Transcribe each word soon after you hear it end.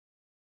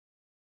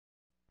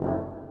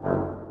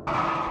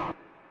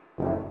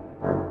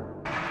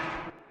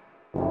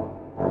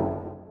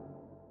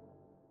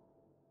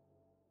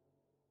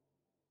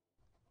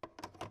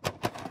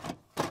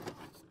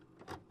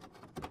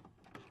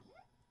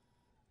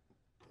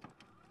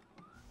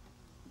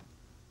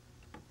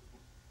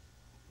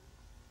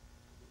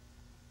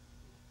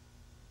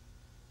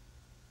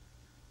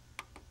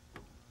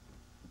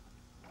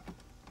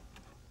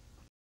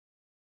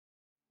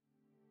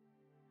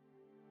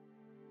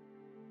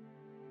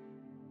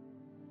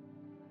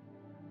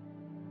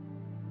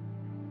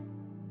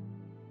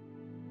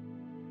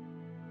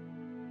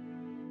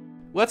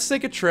Let's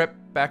take a trip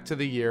back to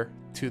the year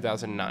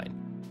 2009.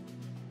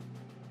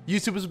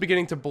 YouTube was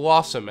beginning to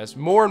blossom as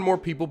more and more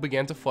people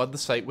began to flood the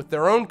site with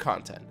their own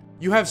content.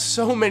 You have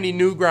so many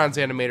Newgrounds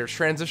animators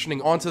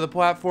transitioning onto the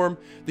platform,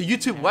 the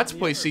YouTube Let's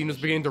Play scene was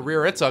beginning to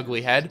rear its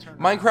ugly head,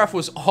 Minecraft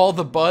was all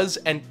the buzz,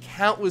 and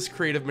countless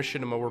creative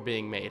machinima were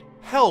being made.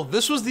 Hell,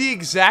 this was the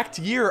exact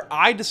year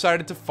I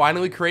decided to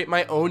finally create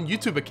my own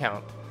YouTube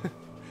account.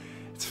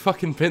 It's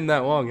fucking been that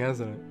long,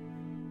 hasn't it?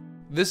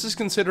 This is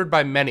considered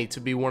by many to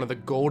be one of the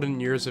golden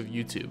years of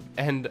YouTube,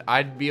 and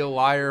I'd be a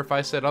liar if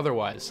I said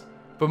otherwise.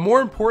 But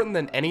more important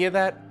than any of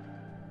that,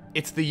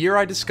 it's the year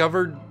I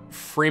discovered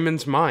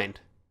Freeman's mind.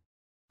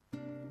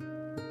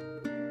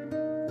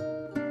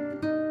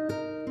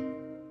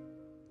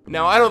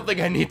 Now, I don't think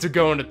I need to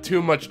go into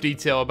too much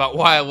detail about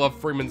why I love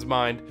Freeman's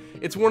Mind.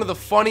 It's one of the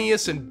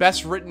funniest and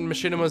best written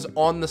machinimas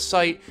on the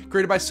site,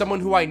 created by someone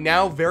who I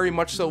now very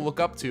much so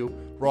look up to,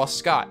 Ross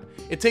Scott.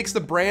 It takes the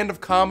brand of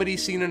comedy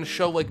seen in a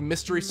show like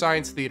Mystery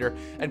Science Theater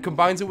and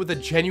combines it with a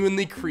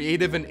genuinely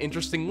creative and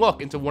interesting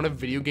look into one of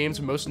video games'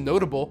 most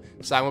notable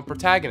silent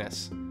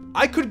protagonists.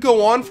 I could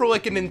go on for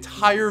like an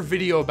entire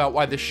video about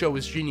why this show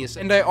is genius,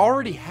 and I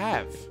already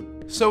have.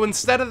 So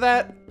instead of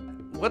that,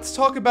 let's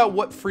talk about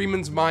what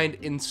Freeman's Mind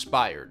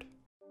inspired.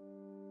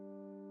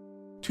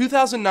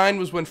 2009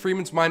 was when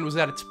Freeman's Mind was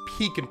at its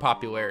peak in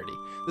popularity.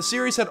 The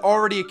series had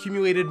already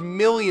accumulated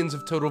millions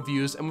of total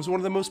views and was one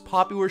of the most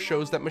popular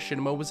shows that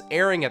Machinima was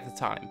airing at the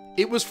time.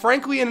 It was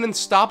frankly an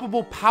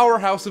unstoppable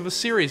powerhouse of a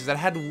series that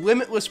had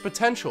limitless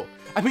potential.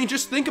 I mean,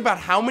 just think about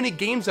how many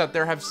games out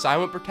there have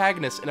silent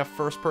protagonists in a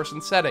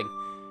first-person setting.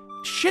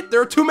 Shit,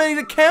 there are too many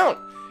to count!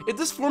 If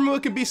this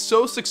formula could be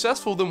so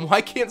successful, then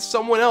why can't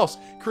someone else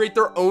create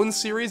their own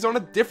series on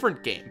a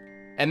different game?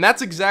 And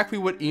that's exactly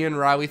what Ian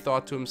Riley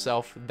thought to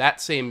himself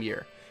that same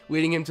year,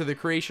 leading him to the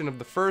creation of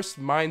the first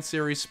Mind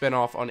series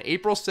spinoff on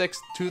April 6,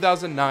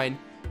 2009,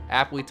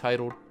 aptly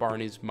titled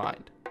Barney's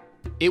Mind.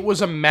 It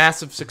was a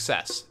massive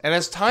success, and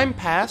as time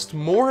passed,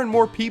 more and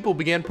more people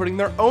began putting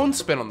their own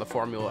spin on the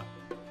formula.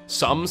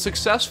 Some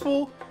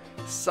successful,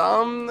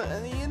 some,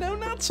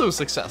 not so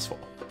successful.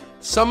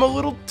 Some a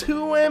little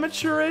too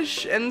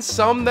amateurish, and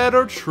some that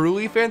are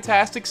truly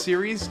fantastic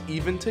series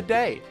even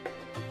today.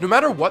 No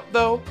matter what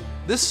though,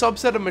 this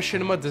subset of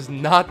machinima does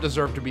not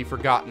deserve to be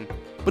forgotten,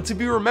 but to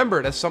be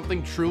remembered as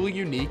something truly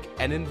unique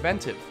and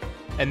inventive.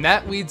 And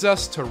that leads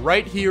us to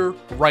right here,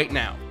 right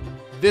now.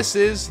 This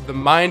is the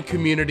Mind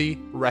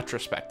Community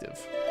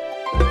Retrospective.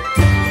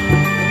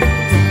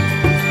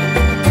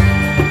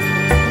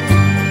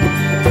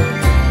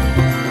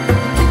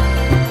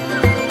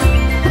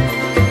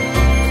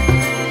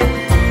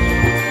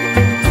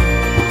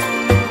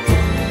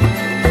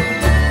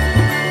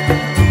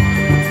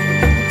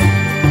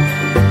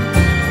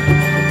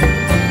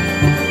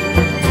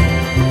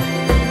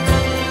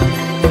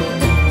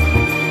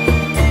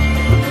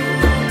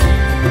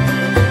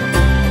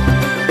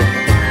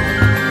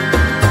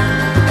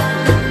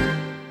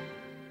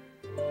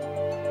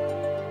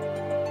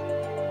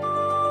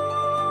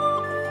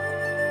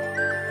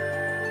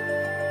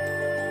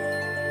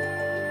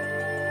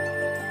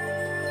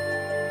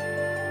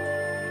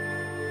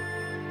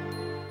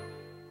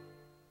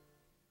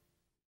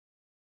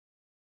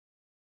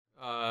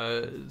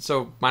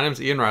 So my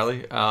name's Ian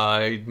Riley.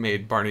 I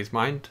made Barney's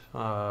Mind.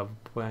 What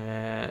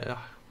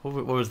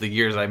was the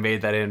years I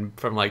made that in?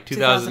 From like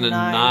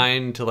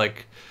 2009 to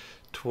like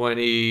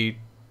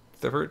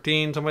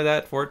 2013, something like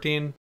that,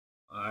 14.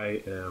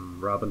 I am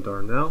Robin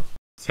Darnell.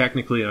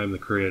 Technically, I'm the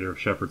creator of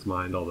Shepherd's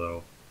Mind,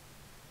 although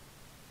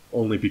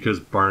only because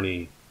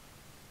Barney's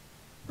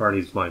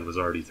Mind was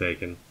already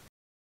taken.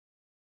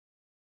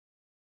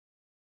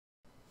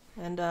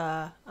 And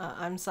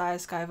I'm Saya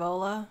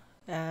Skyvola,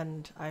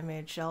 and I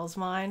made Shell's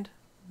Mind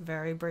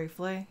very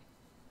briefly.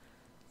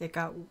 It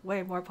got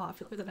way more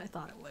popular than I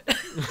thought it would.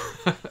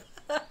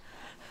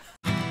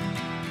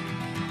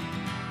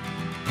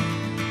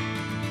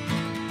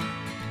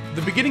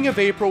 The beginning of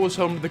April was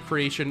home to the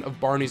creation of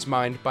Barney's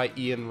Mind by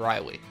Ian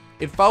Riley.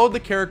 It followed the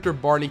character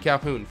Barney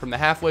Calhoun from the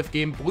Half-Life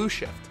game Blue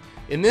Shift.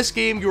 In this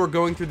game, you are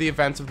going through the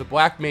events of the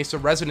Black Mesa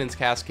Resonance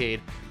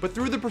Cascade, but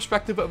through the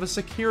perspective of a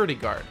security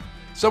guard.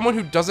 Someone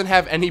who doesn't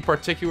have any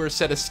particular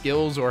set of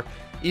skills or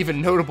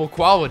even notable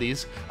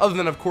qualities, other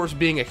than of course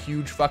being a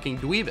huge fucking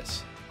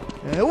dweebus.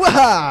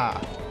 Waha!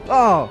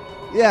 Oh,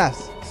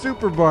 yes,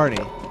 Super Barney.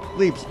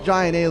 Leaps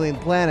giant alien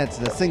planets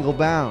in a single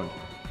bound.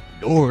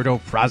 Lord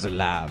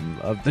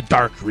Ophrazalam of the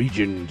dark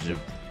regions of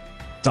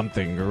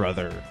something or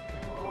other.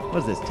 What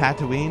is this,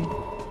 Tatooine?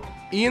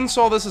 Ian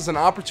saw this as an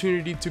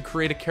opportunity to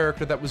create a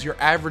character that was your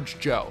average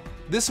Joe.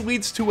 This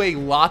leads to a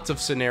lot of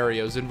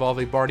scenarios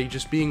involving Barney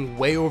just being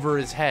way over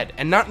his head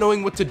and not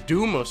knowing what to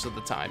do most of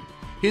the time.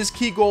 His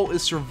key goal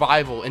is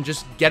survival and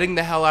just getting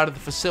the hell out of the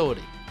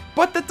facility.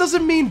 But that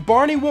doesn't mean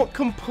Barney won't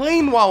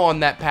complain while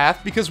on that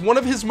path, because one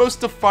of his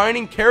most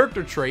defining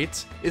character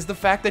traits is the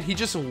fact that he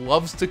just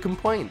loves to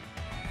complain.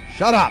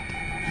 Shut up!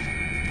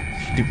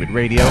 Stupid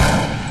radio.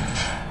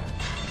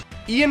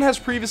 Ian has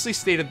previously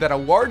stated that a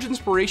large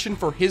inspiration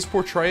for his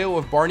portrayal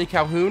of Barney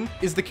Calhoun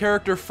is the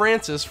character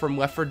Francis from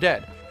Left 4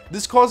 Dead.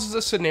 This causes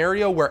a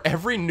scenario where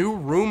every new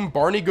room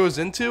Barney goes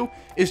into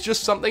is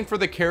just something for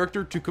the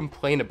character to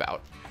complain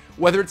about.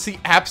 Whether it's the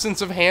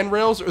absence of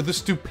handrails or the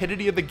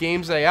stupidity of the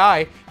game's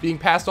AI being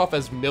passed off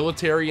as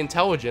military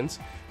intelligence,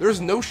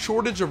 there's no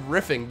shortage of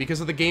riffing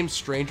because of the game's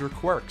stranger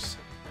quirks.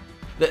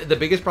 The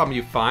biggest problem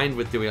you find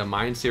with doing a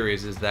Mind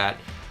series is that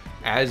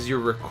as you're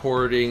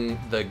recording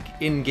the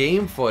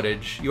in-game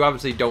footage, you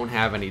obviously don't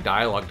have any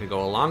dialogue to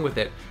go along with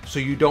it, so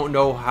you don't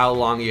know how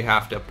long you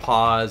have to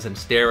pause and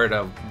stare at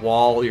a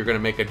wall you're going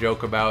to make a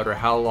joke about, or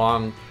how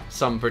long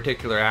some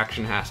particular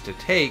action has to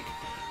take,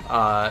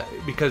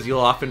 because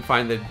you'll often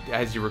find that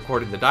as you're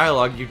recording the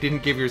dialogue, you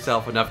didn't give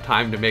yourself enough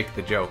time to make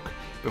the joke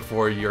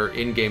before your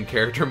in-game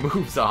character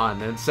moves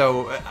on, and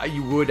so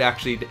you would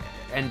actually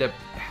end up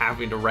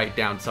having to write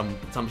down some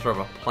sort of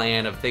a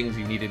plan of things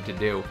you needed to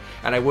do.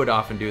 And I would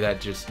often do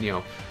that, just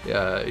I'd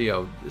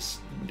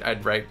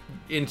write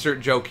insert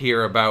joke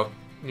here about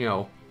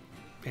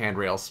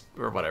handrails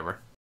or whatever.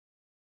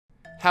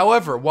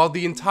 However, while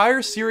the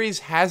entire series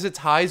has its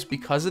highs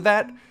because of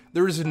that,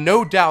 there is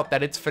no doubt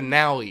that its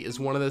finale is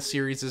one of the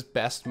series'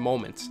 best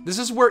moments. This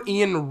is where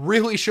Ian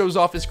really shows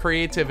off his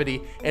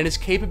creativity and his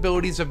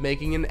capabilities of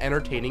making an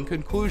entertaining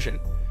conclusion.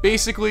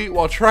 Basically,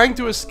 while trying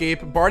to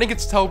escape, Barney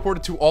gets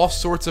teleported to all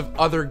sorts of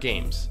other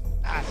games.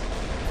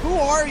 Who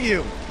are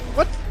you?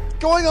 What's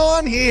going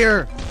on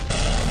here?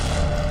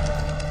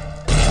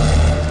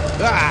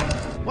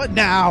 What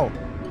now?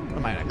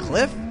 Am I on a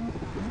cliff?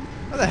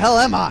 Where the hell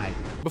am I?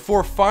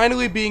 Before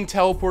finally being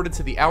teleported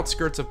to the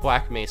outskirts of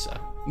Black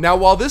Mesa. Now,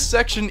 while this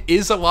section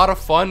is a lot of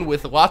fun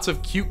with lots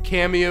of cute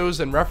cameos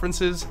and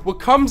references, what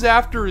comes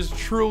after is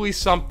truly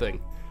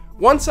something.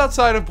 Once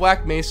outside of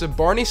Black Mesa,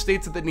 Barney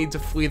states that they need to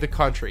flee the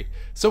country,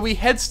 so he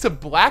heads to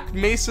Black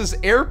Mesa's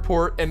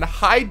airport and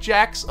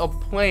hijacks a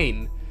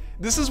plane.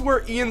 This is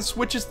where Ian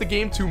switches the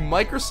game to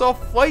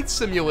Microsoft Flight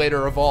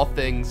Simulator of all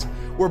things,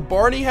 where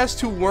Barney has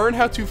to learn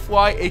how to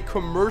fly a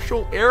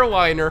commercial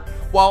airliner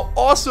while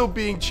also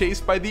being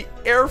chased by the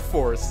Air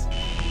Force.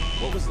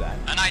 What was that?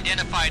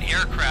 Unidentified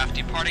aircraft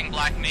departing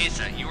Black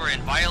Mesa. You are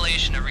in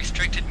violation of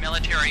restricted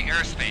military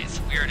airspace.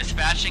 We are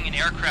dispatching an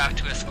aircraft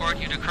to escort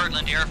you to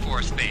Kirtland Air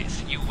Force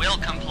Base. You will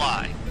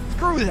comply.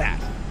 Screw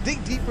that!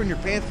 Dig deeper in your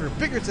pants for a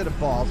bigger set of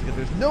balls, because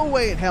there's no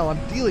way in hell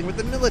I'm dealing with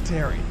the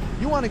military.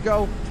 You want to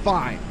go?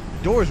 Fine.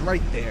 The door's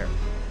right there.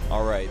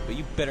 Alright, but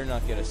you better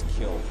not get us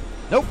killed.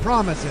 No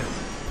promises.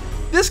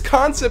 This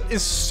concept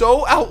is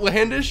so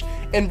outlandish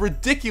and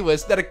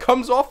ridiculous that it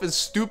comes off as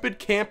stupid,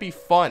 campy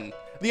fun.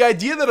 The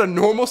idea that a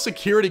normal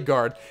security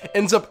guard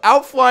ends up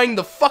outflying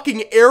the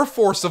fucking Air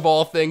Force of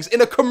all things in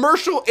a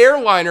commercial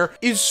airliner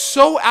is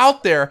so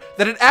out there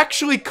that it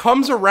actually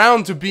comes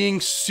around to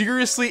being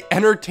seriously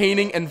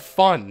entertaining and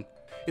fun.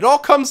 It all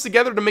comes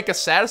together to make a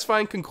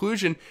satisfying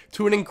conclusion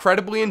to an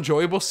incredibly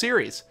enjoyable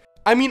series.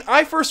 I mean,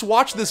 I first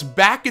watched this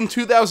back in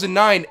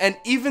 2009, and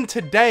even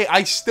today,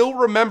 I still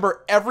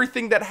remember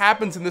everything that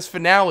happens in this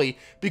finale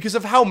because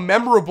of how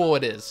memorable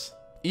it is.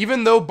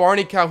 Even though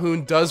Barney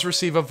Calhoun does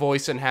receive a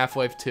voice in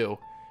Half-Life 2,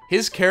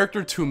 his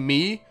character to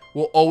me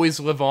will always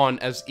live on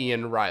as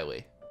Ian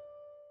Riley.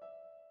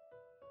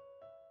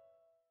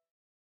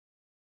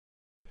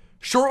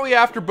 Shortly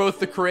after both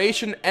the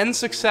creation and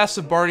success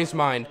of Barney's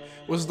Mind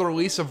was the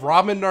release of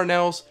Robin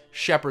Darnell's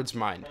Shepard's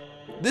Mind.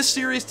 This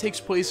series takes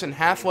place in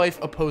Half-Life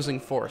Opposing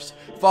Force,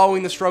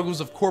 following the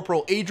struggles of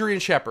Corporal Adrian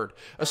Shepard,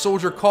 a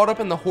soldier caught up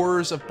in the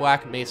horrors of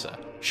Black Mesa.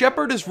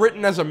 Shepard is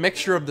written as a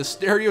mixture of the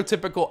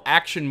stereotypical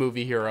action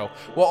movie hero,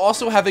 while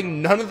also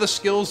having none of the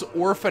skills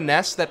or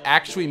finesse that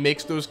actually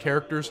makes those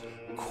characters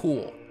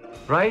cool.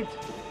 Right?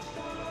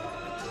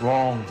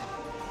 Wrong.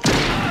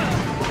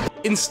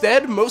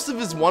 Instead, most of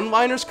his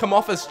one-liners come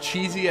off as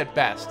cheesy at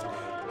best.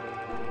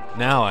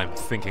 Now I'm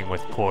thinking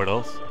with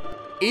portals.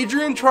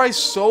 Adrian tries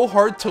so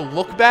hard to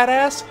look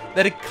badass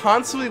that it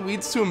constantly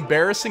leads to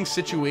embarrassing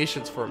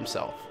situations for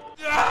himself.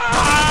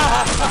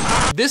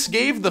 This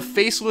gave the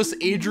faceless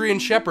Adrian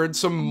Shepard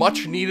some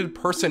much needed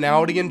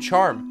personality and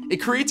charm. It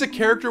creates a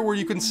character where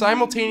you can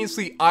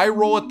simultaneously eye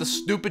roll at the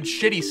stupid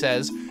shit he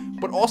says,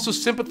 but also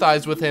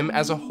sympathize with him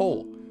as a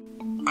whole.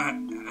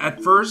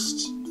 At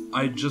first,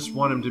 I just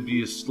want him to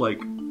be like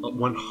a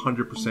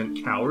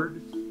 100%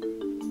 coward.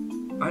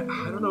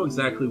 I don't know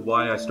exactly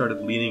why I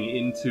started leaning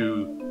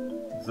into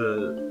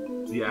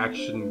the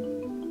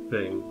action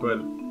thing, but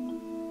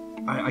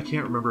I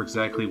can't remember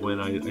exactly when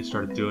I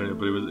started doing it,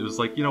 but it was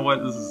like, you know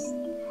what, this is...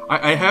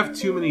 I have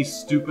too many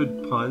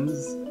stupid puns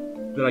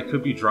that I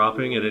could be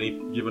dropping at any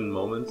given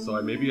moment,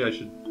 so maybe I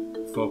should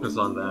focus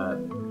on that.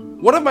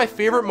 One of my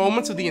favorite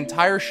moments of the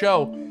entire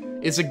show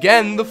is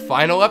again the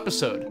final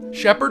episode.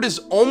 Shepard is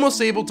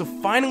almost able to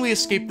finally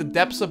escape the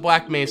depths of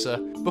Black Mesa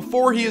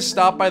before he is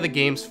stopped by the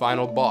game's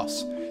final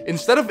boss.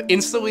 Instead of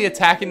instantly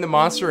attacking the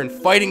monster and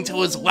fighting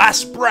till his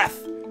last breath,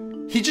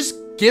 he just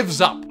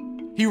gives up.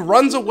 He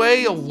runs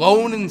away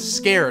alone and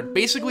scared,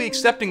 basically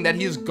accepting that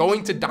he is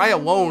going to die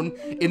alone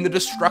in the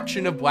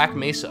destruction of Black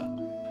Mesa.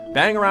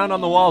 Bang around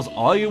on the walls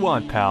all you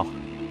want, pal.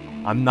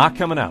 I'm not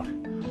coming out.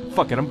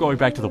 Fuck it, I'm going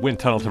back to the wind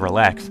tunnel to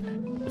relax.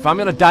 If I'm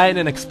gonna die in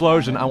an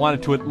explosion, I want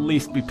it to at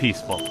least be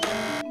peaceful.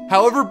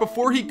 However,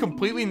 before he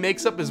completely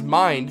makes up his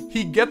mind,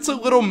 he gets a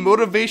little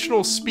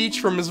motivational speech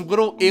from his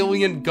little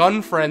alien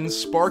gun friends,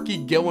 Sparky,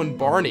 Gil, and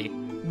Barney,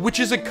 which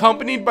is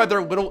accompanied by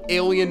their little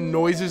alien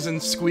noises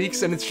and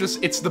squeaks, and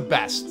it's the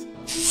best.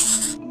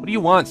 What do you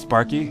want,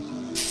 Sparky?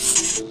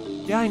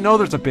 Yeah, I know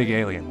there's a big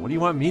alien. What do you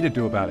want me to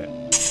do about it?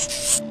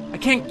 I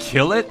can't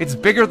kill it. It's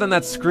bigger than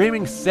that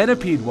screaming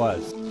centipede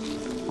was.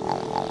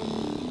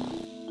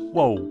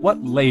 Whoa,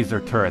 what laser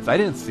turrets? I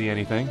didn't see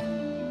anything.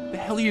 The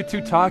hell are you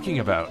two talking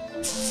about?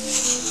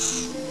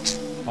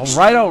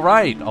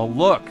 Alright, I'll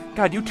look.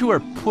 God, you two are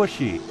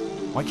pushy.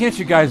 Why can't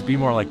you guys be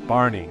more like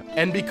Barney?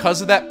 And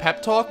because of that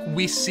pep talk,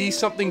 we see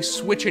something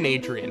switch in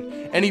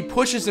Adrian, and he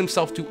pushes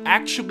himself to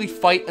actually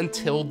fight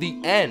until the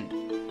end.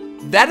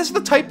 That is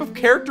the type of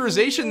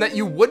characterization that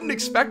you wouldn't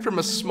expect from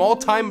a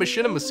small-time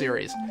Machinima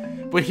series.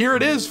 But here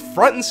it is,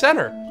 front and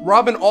center.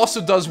 Robin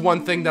also does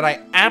one thing that I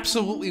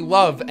absolutely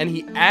love, and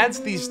he adds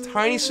these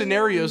tiny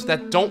scenarios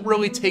that don't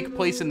really take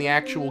place in the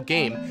actual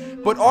game,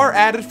 but are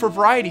added for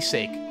variety's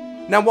sake.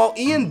 Now, while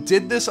Ian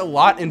did this a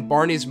lot in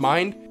Barney's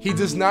mind, he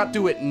does not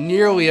do it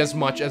nearly as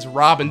much as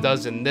Robin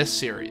does in this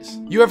series.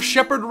 You have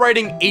Shepard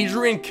writing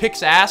Adrian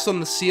kicks ass on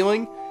the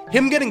ceiling,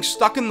 him getting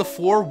stuck in the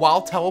floor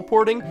while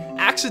teleporting,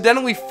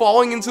 accidentally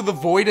falling into the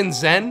void in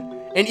Zen,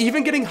 and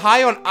even getting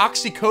high on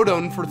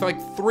oxycodone for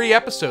like 3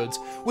 episodes,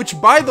 which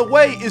by the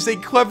way is a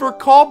clever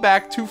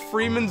callback to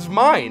Freeman's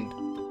mind.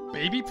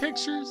 Baby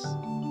pictures?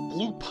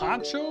 Blue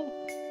poncho?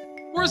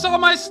 Where's all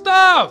my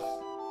stuff?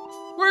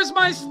 Where's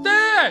my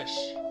stash?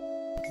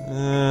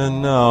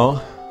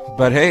 No.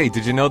 But hey,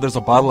 did you know there's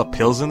a bottle of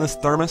pills in this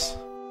thermos?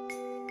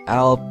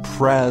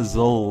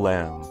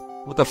 Alprazolam.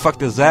 What the fuck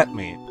does that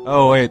mean?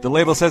 Oh wait, the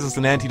label says it's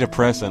an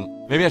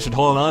antidepressant. Maybe I should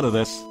hold on to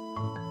this.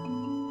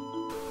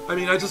 I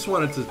mean, I just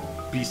wanted to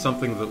be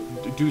something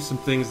that do some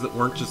things that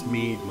weren't just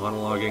me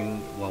monologuing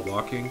while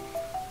walking,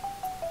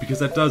 because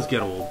that does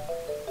get old.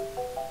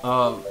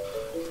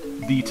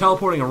 The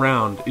teleporting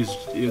around is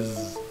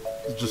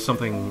just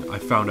something I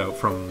found out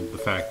from the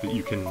fact that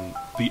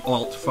the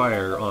alt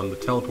fire on the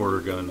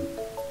teleporter gun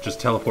just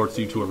teleports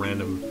you to a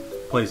random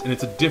place, and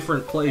it's a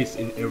different place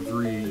in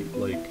every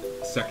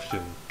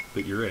section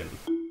that you're in.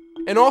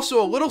 And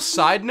also a little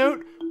side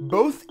note,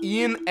 both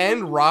Ian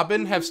and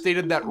Robin have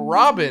stated that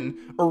Robin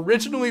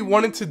originally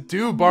wanted to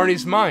do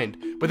Barney's mind,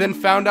 but then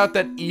found out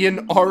that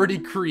Ian already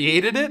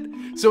created it,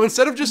 so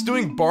instead of just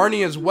doing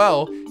Barney as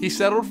well, he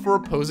settled for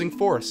opposing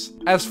force.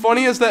 As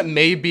funny as that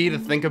may be to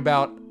think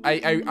about,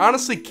 I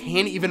honestly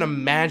can't even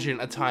imagine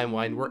a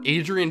timeline where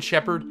Adrian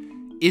Shepard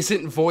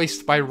isn't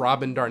voiced by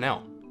Robin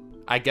Darnell.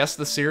 I guess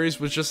the series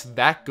was just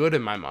that good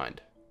in my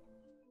mind.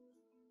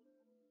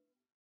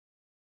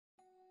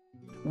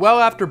 Well,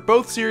 after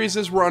both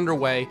series were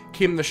underway,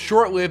 came the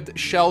short-lived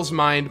Shell's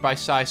Mind by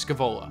Cy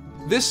Scavola.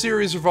 This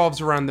series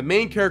revolves around the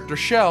main character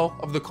Shell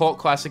of the cult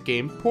classic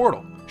game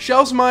Portal.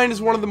 Shell's Mind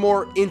is one of the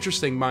more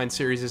interesting Mind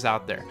series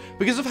out there,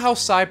 because of how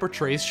Cy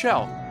portrays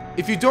Shell.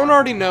 If you don't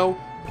already know,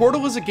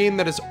 Portal is a game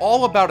that is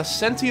all about a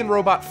sentient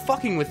robot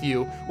fucking with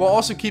you, while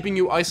also keeping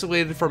you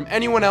isolated from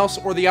anyone else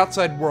or the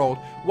outside world,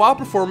 while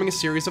performing a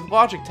series of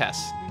logic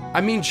tests. I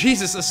mean,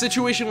 Jesus, a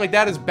situation like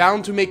that is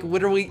bound to make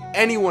literally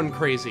anyone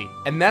crazy,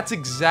 and that's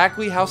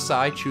exactly how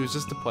Cy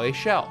chooses to play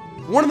Shell.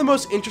 One of the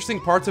most interesting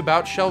parts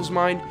about Shell's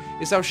Mind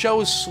is how Shell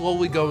is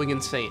slowly going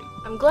insane.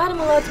 I'm glad I'm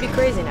allowed to be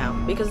crazy now,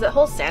 because that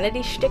whole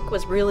sanity shtick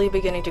was really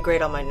beginning to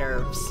grate on my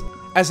nerves.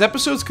 As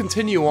episodes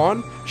continue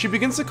on, she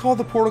begins to call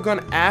the portal gun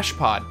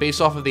ASHPOD,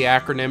 based off of the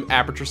acronym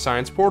Aperture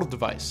Science Portal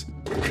Device.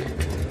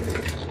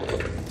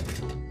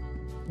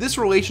 This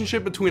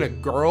relationship between a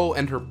girl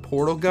and her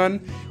portal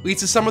gun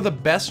leads to some of the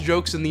best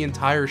jokes in the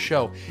entire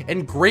show,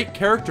 and great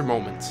character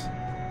moments.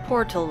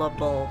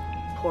 Portalable.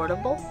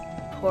 Portable?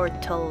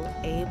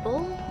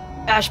 Portal-able?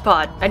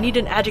 ASHPOD. I need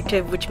an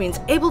adjective which means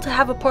able to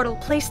have a portal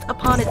placed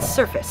upon its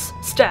surface.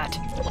 Stat.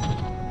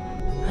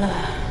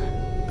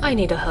 I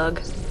need a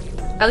hug.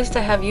 At least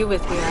I have you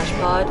with me,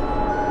 ASHPOD.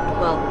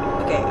 Well,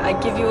 okay, I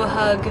give you a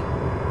hug.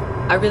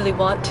 I really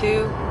want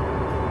to,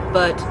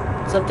 but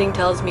something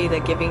tells me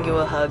that giving you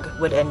a hug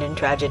would end in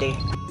tragedy.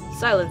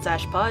 Silence,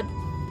 ASHPOD.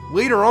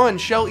 Later on,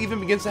 Shell even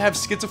begins to have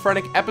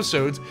schizophrenic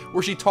episodes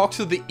where she talks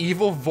to the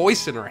evil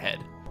voice in her head.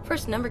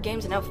 First number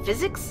games and now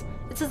physics?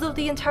 It's as though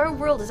the entire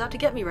world is out to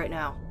get me right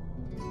now.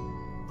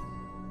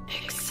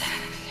 Exactly.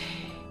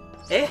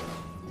 Eh?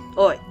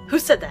 Oi, who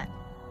said that?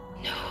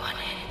 No one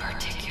in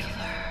particular.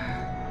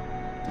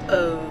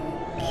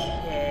 Okay.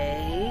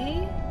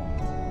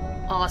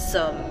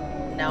 Awesome.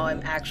 Now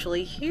I'm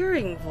actually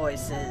hearing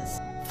voices.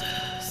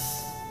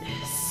 This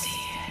is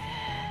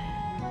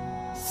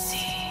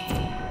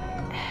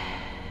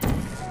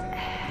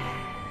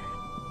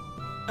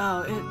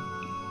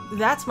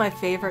That's my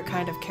favorite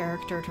kind of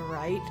character to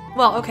write.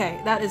 Well,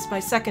 okay, that is my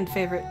second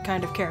favorite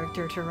kind of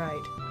character to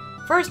write.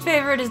 First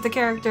favorite is the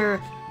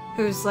character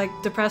who's,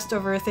 depressed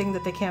over a thing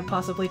that they can't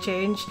possibly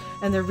change,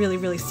 and they're really,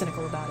 really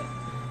cynical about it.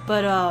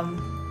 But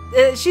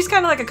she's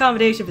kind of like a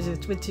combination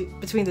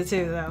between the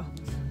two, though.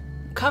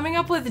 Coming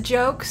up with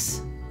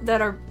jokes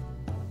that are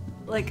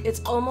like, it's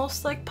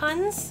almost like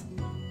puns.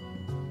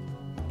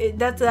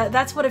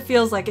 That's what it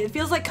feels like. It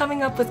feels like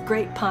coming up with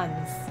great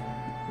puns.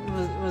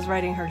 Was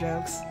writing her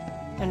jokes.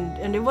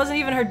 And it wasn't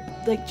even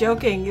her like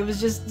joking. It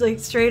was just like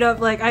straight up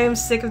like, I am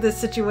sick of this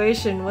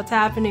situation. What's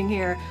happening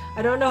here?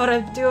 I don't know what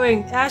I'm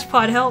doing.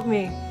 Ashpod, help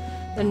me.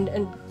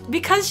 And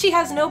because she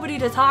has nobody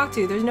to talk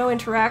to, there's no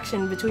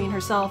interaction between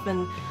herself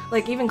and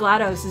like even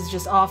GLaDOS is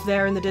just off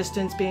there in the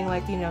distance being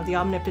like, you know, the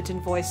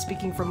omnipotent voice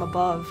speaking from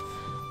above.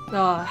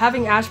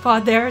 Having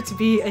Ashpod there to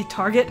be a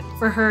target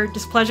for her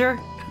displeasure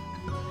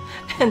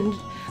and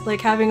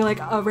like having like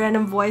a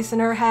random voice in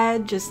her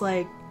head just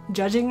like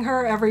judging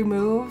her every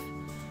move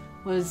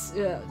was,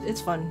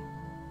 it's fun.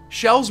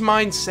 Shell's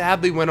Mind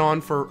sadly went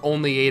on for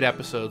only 8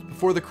 episodes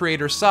before the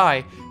creator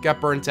Sai got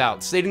burnt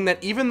out, stating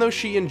that even though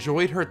she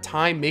enjoyed her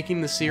time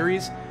making the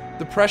series,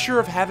 the pressure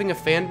of having a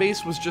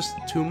fanbase was just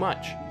too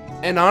much.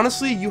 And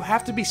honestly, you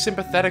have to be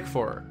sympathetic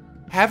for her.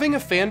 Having a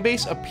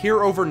fanbase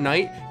appear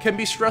overnight can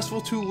be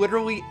stressful to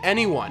literally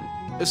anyone,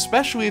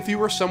 especially if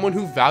you are someone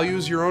who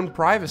values your own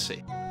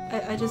privacy.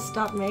 I just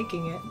stopped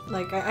making it.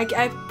 Like,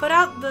 I put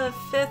out the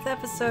 5th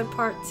episode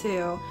part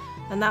 2,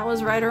 and that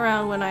was right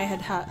around when I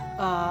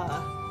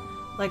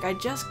like I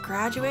just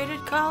graduated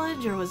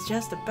college or was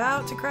just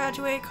about to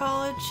graduate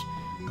college,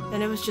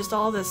 and it was just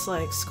all this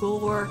like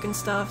schoolwork and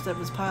stuff that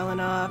was piling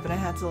up, and I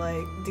had to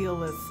like deal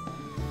with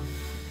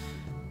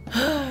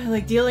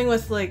dealing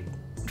with like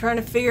trying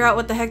to figure out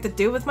what the heck to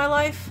do with my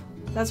life,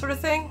 that sort of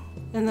thing.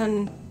 And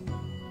then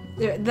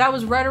that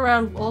was right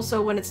around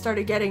also when it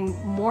started getting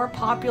more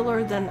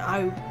popular than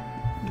I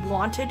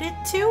wanted it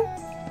to.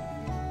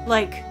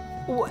 Like,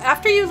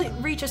 after you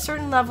reach a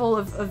certain level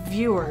of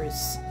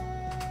viewers,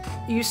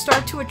 you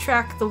start to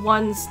attract the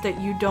ones that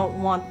you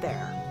don't want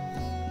there.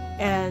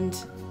 And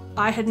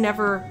I had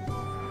never...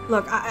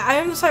 Look, I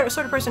am the sort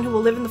of person who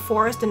will live in the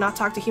forest and not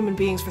talk to human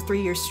beings for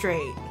 3 years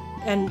straight.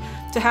 And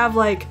to have,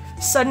 like,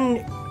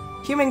 sudden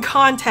human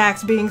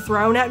contact being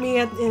thrown at me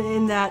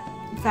in that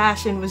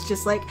fashion was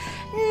just like,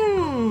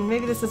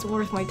 maybe this isn't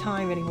worth my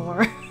time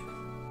anymore.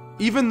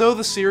 Even though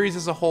the series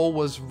as a whole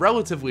was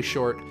relatively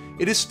short,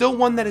 it is still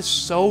one that is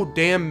so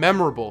damn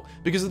memorable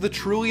because of the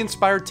truly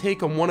inspired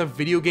take on one of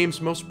video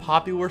games' most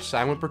popular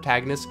silent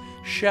protagonists,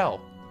 Shell.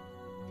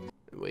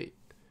 Wait,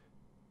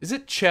 is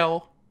it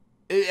Chell?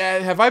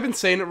 Have I been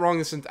saying it wrong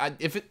this entire...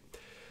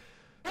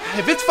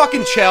 If it's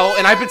fucking Chell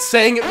and I've been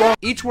saying it wrong...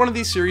 Each one of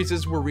these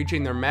series were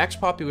reaching their max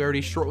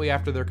popularity shortly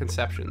after their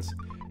conceptions.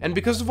 And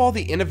because of all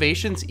the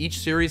innovations each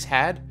series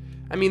had,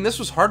 I mean, this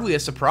was hardly a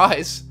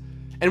surprise.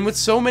 And with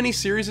so many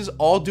series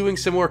all doing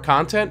similar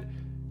content,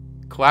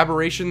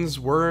 collaborations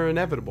were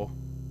inevitable.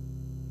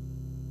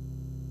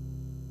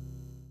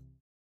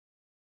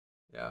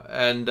 Yeah,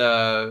 and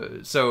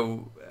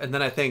and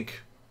then I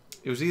think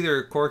it was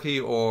either Corky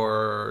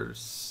or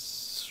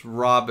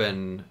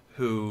Robin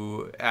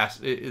who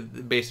asked,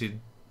 basically,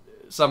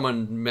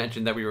 someone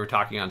mentioned that we were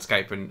talking on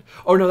Skype, and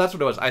oh no, that's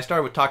what it was. I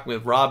started with talking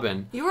with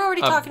Robin. You were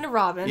already talking to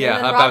Robin. Yeah,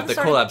 and then about Robin the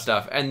collab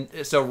stuff. And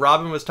so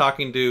Robin was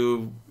talking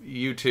to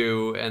you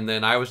two, and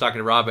then I was talking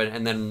to Robin,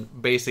 and then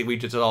basically we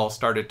just all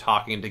started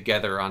talking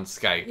together on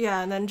Skype.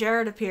 Yeah, and then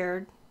Jared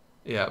appeared.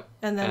 Yeah.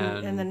 And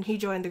then he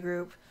joined the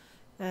group.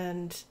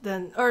 And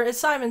then, or it's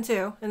Simon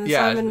too. And then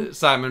yeah,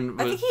 Simon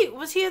I think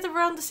was he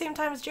around the same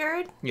time as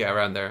Jared? Yeah,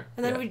 around there.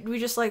 And then we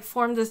just like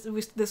formed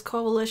this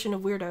coalition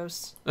of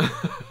weirdos.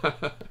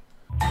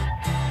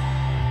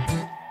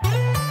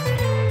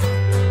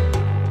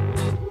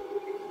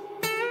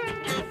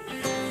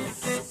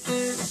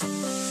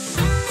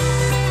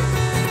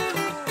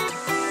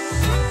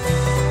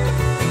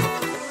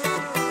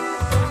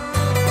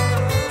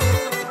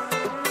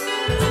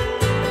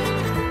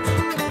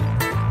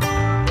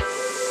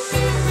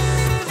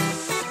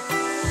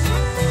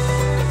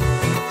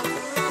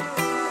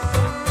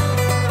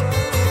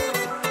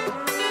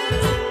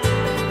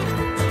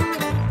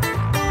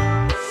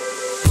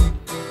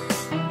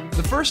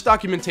 The first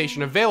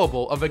documentation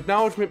available of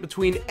acknowledgement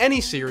between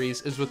any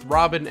series is with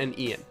Robin and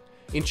Ian.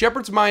 In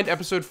Shepard's Mind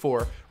episode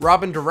 4,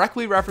 Robin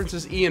directly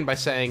references Ian by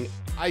saying,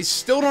 "I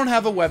still don't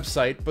have a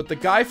website, but the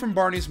guy from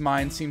Barney's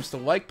Mind seems to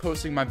like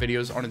posting my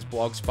videos on his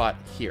blog spot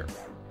here."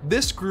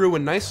 This grew a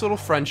nice little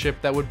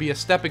friendship that would be a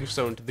stepping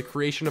stone to the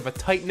creation of a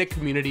tight-knit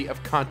community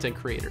of content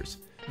creators,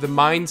 the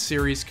Mind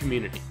series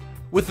community.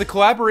 With the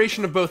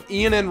collaboration of both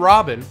Ian and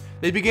Robin,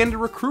 they began to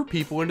recruit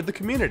people into the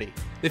community.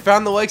 They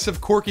found the likes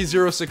of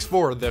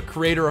Corky064, the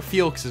creator of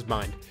Felix's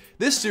Mind.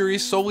 This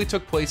series solely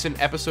took place in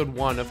episode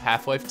 1 of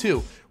Half-Life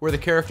 2, where the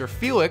character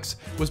Felix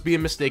was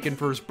being mistaken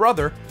for his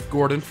brother,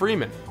 Gordon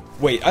Freeman.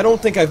 Wait, I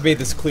don't think I've made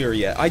this clear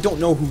yet. I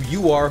don't know who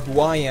you are, who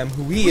I am,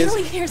 who he is.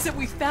 Really hears that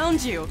we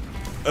found you.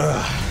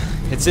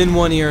 It's in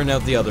one ear and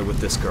out the other with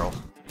this girl.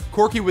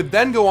 Corky would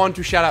then go on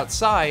to shout out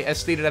Sai, as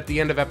stated at the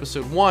end of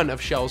episode 1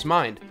 of Shell's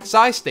Mind.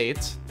 Sai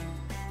states,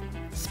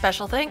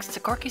 "Special thanks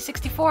to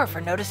Corky64 for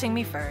noticing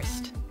me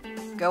first.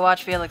 Go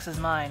watch Felix's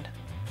Mind."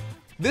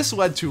 This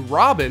led to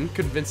Robin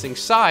convincing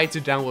Sai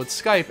to download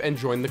Skype and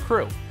join the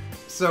crew.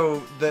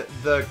 So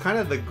the kind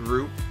of the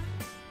group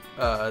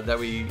that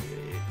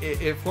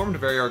it formed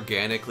very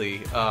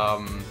organically,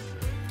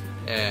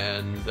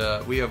 and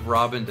we have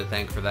Robin to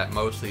thank for that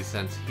mostly,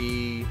 since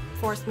he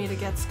forced me to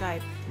get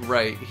Skype.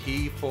 Right,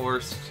 he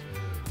forced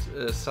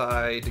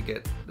Sai to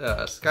get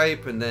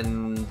Skype, and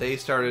then they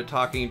started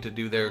talking to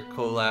do their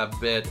collab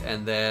bit,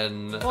 and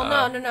then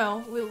Well,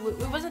 no.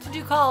 It wasn't to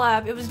do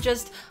collab. It was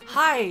just,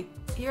 hi,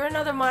 you're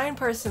another mind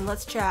person.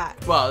 Let's chat.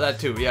 Well, that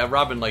too. Yeah,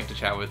 Robin liked to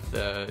chat with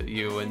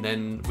you, and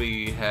then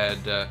we had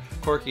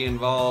Corky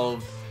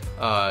involved.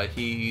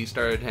 He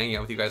started hanging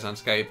out with you guys on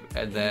Skype,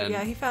 and then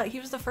he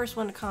was the first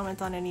one to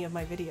comment on any of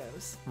my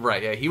videos.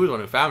 Right. Yeah, he was the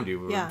one who found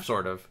you. Yeah.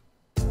 Sort of.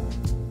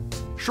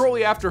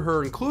 Shortly after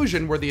her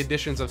inclusion were the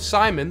additions of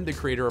Simon, the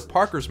creator of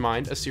Parker's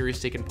Mind, a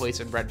series taking place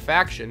in Red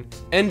Faction,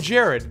 and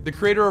Jared, the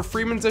creator of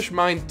Freeman-ish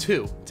Mind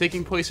 2,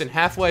 taking place in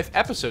Half-Life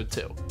Episode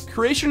 2.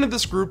 Creation of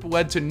this group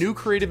led to new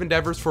creative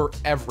endeavors for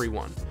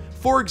everyone.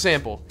 For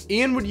example,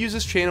 Ian would use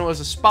his channel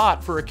as a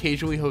spot for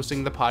occasionally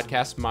hosting the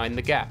podcast Mind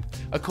the Gap,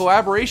 a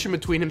collaboration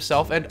between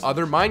himself and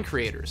other Mind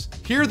creators.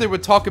 Here they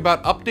would talk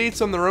about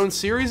updates on their own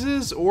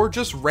series or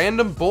just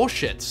random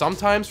bullshit,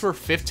 sometimes for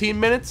 15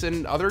 minutes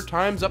and other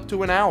times up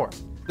to an hour.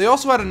 They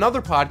also had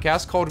another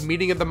podcast called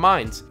Meeting of the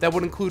Minds that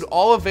would include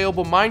all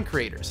available Mind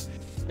creators.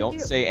 Don't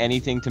say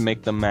anything to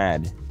make them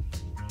mad.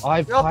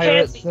 I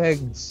pirate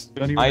things.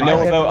 I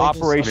know about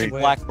Operation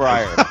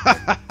Blackbriar.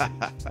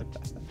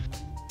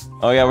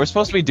 Oh yeah, we're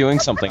supposed to be doing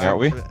something, aren't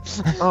we?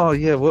 Oh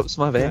yeah, whoops,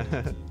 my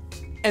bad.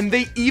 And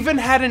they even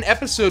had an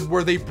episode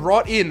where they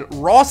brought in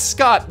Ross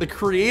Scott, the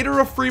creator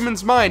of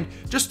Freeman's Mind,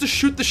 just to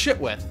shoot the shit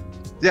with.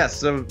 Yes,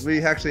 so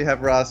we actually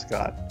have Ross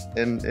Scott,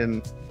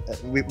 and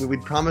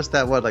we'd promised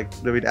that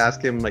we'd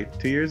ask him like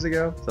 2 years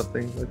ago,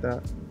 something like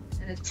that.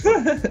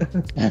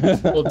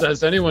 Well,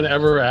 does anyone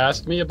ever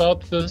ask me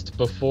about this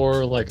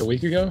before like a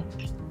week ago?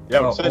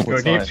 Yeah, we'll send you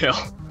an email.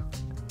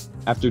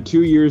 After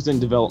 2 years in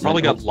development,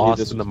 Probably got hopefully lost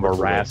this in the was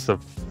morass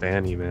of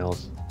fan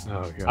emails.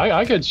 Oh god.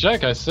 I could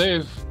check. I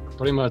saved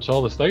pretty much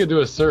all this. I could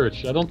do a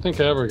search. I don't think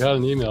I ever got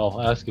an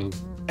email asking.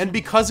 And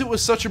because it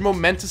was such a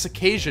momentous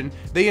occasion,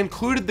 they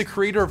included the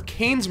creator of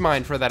Kane's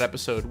Mind for that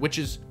episode, which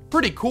is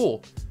pretty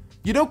cool.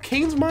 You know,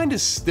 Kane's Mind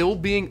is still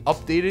being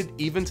updated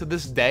even to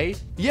this day.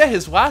 Yeah,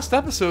 his last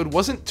episode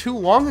wasn't too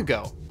long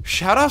ago.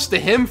 Shoutouts to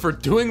him for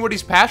doing what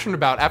he's passionate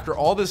about after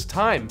all this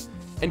time,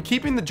 and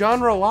keeping the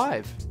genre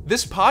alive.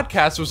 This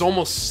podcast was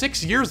almost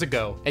 6 years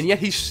ago, and yet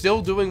he's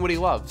still doing what he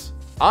loves.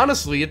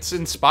 Honestly, it's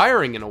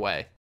inspiring in a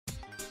way.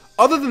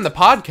 Other than the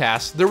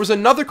podcast, there was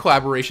another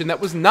collaboration that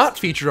was not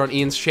featured on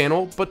Ian's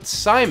channel, but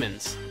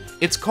Simon's.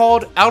 It's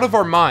called Out of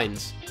Our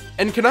Minds.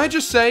 And can I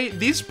just say,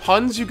 these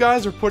puns you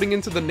guys are putting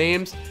into the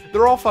names,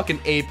 they're all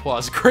fucking A+.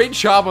 Great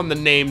job on the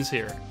names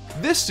here.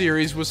 This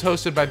series was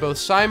hosted by both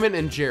Simon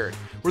and Jared,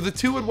 where the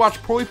two would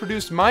watch poorly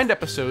produced Mind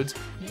episodes,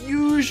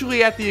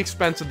 usually at the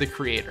expense of the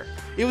creator.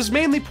 It was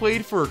mainly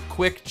played for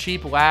quick,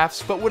 cheap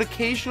laughs, but would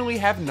occasionally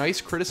have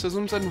nice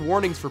criticisms and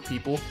warnings for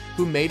people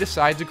who may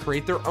decide to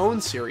create their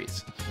own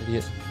series.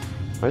 Idiot.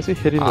 Why is he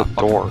hitting the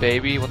door?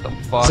 Baby, what the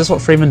fuck? Is this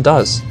what Freeman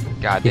does?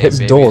 God He damn hits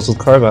babies. doors with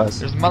crowbars.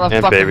 There's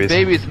motherfucking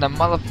babies in the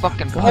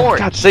motherfucking Oh porch.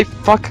 god, say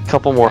fuck a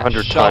couple more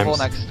hundred Shovel times.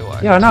 next door.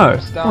 Yeah, I know.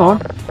 Tombstone. Come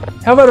on.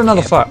 How about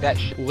another fuck?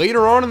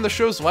 Later on in the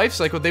show's life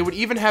cycle, they would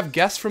even have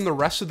guests from the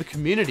rest of the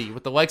community,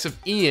 with the likes of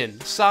Ian,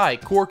 Sai,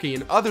 Corky,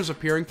 and others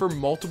appearing for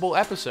multiple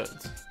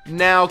episodes.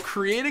 Now,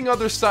 creating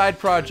other side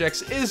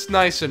projects is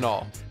nice and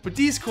all, but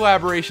these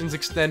collaborations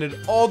extended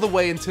all the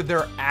way into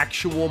their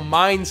actual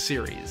Mind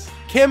series.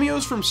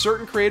 Cameos from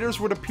certain creators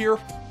would appear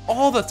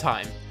all the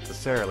time.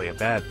 Necessarily a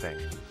bad thing.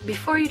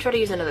 Before you try to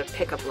use another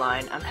pickup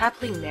line, I'm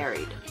happily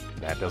married.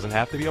 That doesn't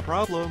have to be a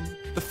problem.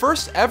 The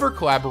first ever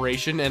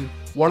collaboration, and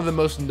one of the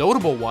most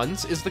notable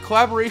ones, is the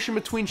collaboration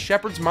between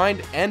Shepard's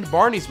Mind and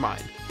Barney's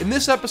Mind. In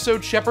this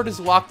episode, Shepard is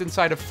locked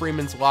inside of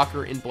Freeman's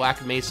locker in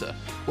Black Mesa,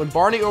 when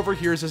Barney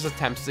overhears his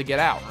attempts to get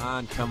out.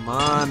 Come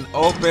on,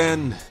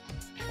 open!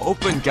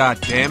 Open,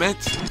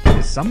 goddammit!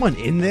 Is someone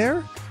in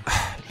there?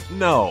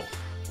 No.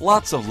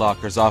 Lots of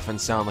lockers often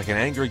sound like an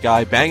angry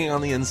guy banging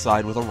on the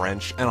inside with a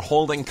wrench and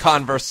holding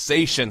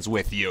conversations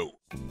with you.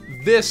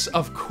 This,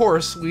 of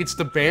course, leads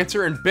to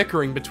banter and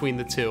bickering between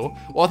the two,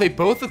 while they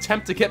both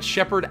attempt to get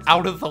Shepard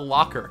out of the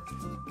locker.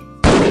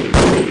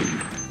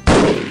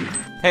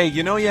 Hey,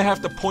 you know you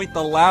have to point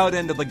the loud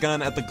end of the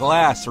gun at the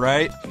glass,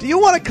 right? Do you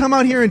want to come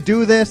out here and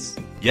do this?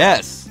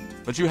 Yes,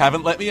 but you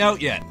haven't let me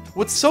out yet.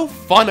 What's so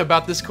fun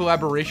about this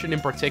collaboration in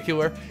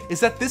particular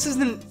is that this is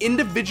an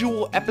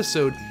individual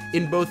episode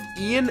in both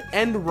Ian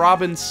and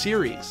Robin's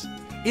series.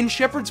 In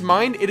Shepard's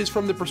mind, it is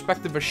from the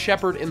perspective of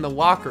Shepard in the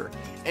locker,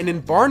 and in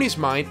Barney's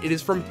mind, it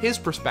is from his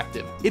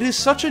perspective. It is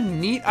such a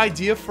neat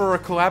idea for a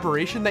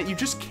collaboration that you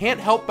just can't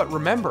help but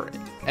remember it.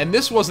 And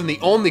this wasn't the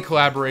only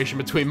collaboration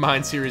between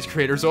Mind series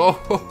creators. Oh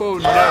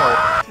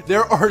no,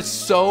 there are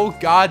so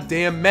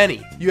goddamn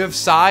many. You have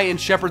Sai in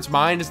Shepard's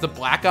mind as the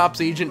Black Ops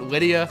agent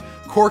Lydia,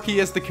 Corky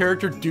as the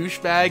character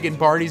douchebag in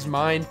Barney's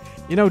mind,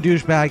 You know,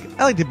 douchebag,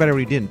 I liked it better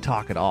when you didn't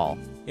talk at all.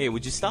 Hey,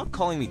 would you stop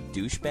calling me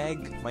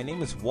douchebag? My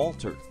name is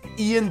Walter.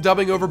 Ian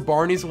dubbing over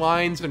Barney's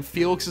lines in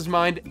Felix's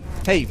mind.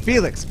 Hey,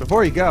 Felix,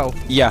 before you go.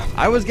 Yeah.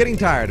 I was getting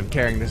tired of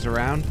carrying this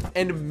around.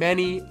 And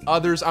many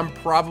others I'm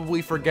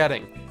probably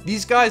forgetting.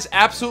 These guys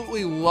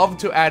absolutely love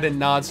to add in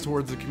nods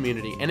towards the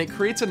community, and it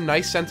creates a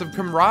nice sense of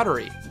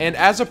camaraderie. And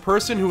as a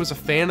person who was a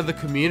fan of the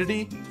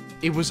community,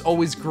 it was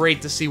always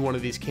great to see one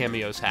of these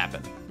cameos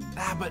happen.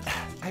 But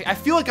I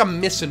feel like I'm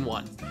missing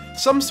one.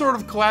 Some sort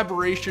of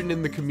collaboration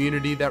in the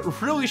community that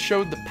really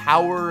showed the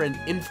power and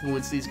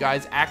influence these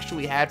guys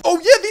actually had. Oh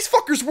yeah, these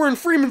fuckers were in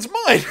Freeman's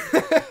mind!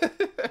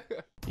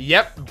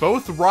 Yep,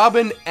 both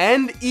Robin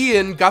and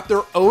Ian got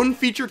their own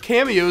feature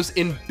cameos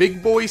in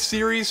Big Boy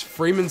series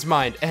Freeman's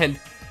Mind, and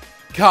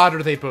God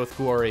are they both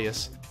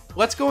glorious.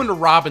 Let's go into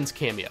Robin's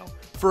cameo.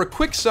 For a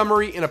quick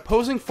summary, in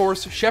opposing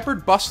force,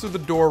 Shepard busts through the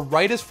door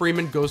right as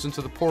Freeman goes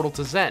into the portal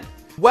to Zen.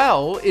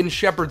 Well, in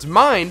Shepard's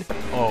mind...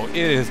 Oh, it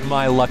is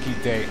my lucky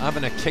day. I'm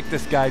gonna kick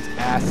this guy's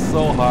ass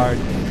so hard.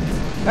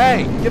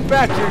 Hey, get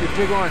back here, you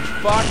big orange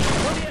fuck!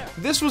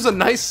 This was a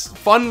nice,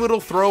 fun little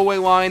throwaway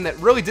line that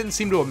really didn't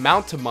seem to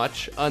amount to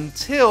much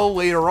until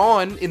later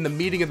on, in the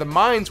meeting of the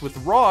minds with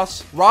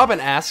Ross, Robin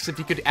asks if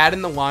he could add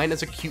in the line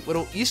as a cute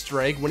little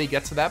Easter egg when he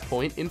gets to that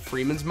point in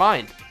Freeman's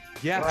mind.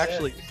 Yeah,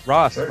 actually,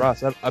 Ross,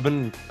 I've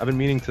been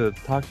meaning to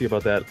talk to you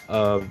about that.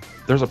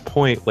 There's a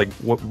point, like,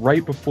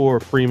 right before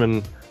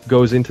Freeman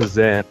goes into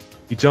Zen,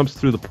 he jumps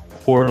through the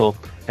portal,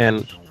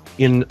 and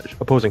in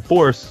opposing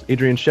force,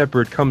 Adrian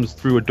Shepard comes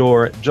through a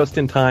door just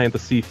in time to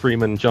see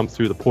Freeman jump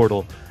through the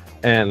portal.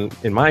 And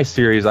in my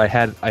series, I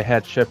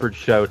had Shepard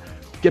shout,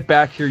 "Get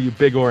back here, you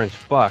big orange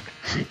fuck!"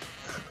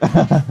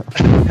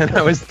 And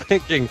I was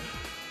thinking,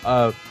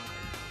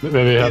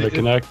 maybe how to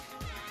connect.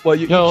 Well,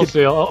 I'll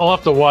see. I'll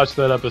have to watch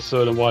that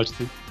episode and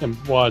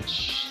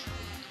watch.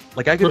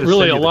 Like I could.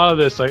 Really, a lot of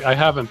this I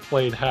haven't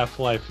played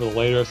Half-Life for the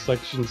later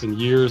sections in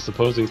years.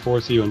 Opposing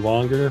Force even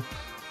longer.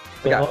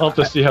 Like I'll have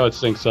to see how it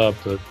syncs up.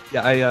 But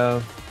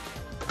yeah,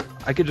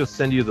 I could just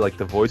send you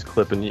the voice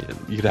clip, and you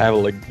could have it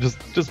like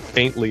just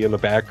faintly in the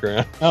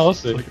background. Oh, let's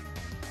see.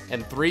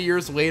 And 3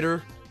 years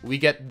later, we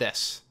get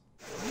this.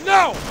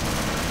 No!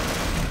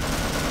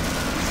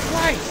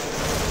 Christ!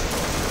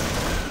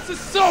 This is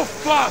so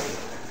fucked!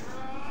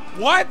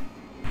 What?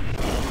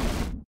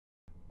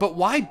 But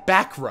why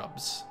back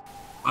rubs?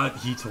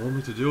 He told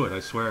me to do it, I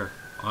swear.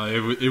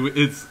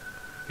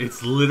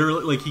 It's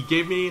literally, like, he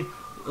gave me,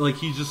 like,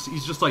 he's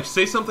just like,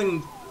 say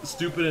something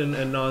stupid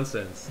and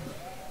nonsense.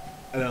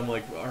 And I'm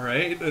like,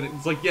 alright. And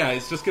it's like, yeah,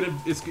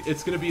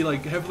 it's gonna be,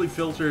 like, heavily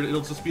filtered.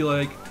 It'll just be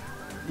like,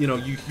 you know,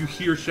 you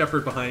hear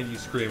Shepard behind you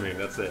screaming,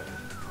 that's it.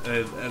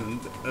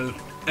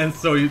 And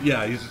so,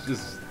 yeah, he's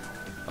just,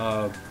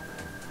 oh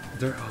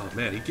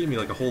man, he gave me,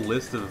 like, a whole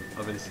list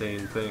of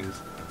insane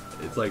things.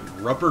 It's like,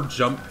 rubber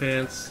jump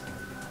pants,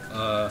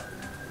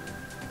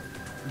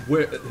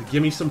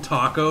 give me some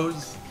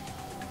tacos.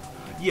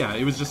 Yeah,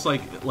 it was just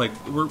like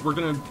we're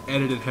gonna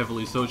edit it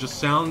heavily, so it just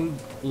sound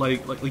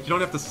like you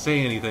don't have to say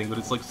anything, but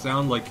it's like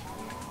sound like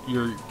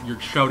you're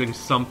shouting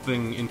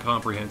something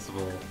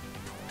incomprehensible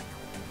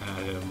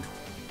at him.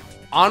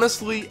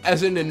 Honestly,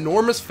 as an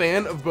enormous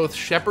fan of both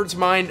Shepard's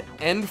Mind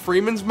and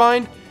Freeman's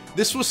Mind,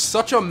 this was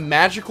such a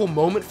magical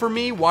moment for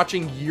me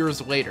watching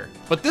years later.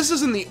 But this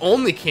isn't the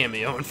only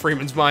cameo in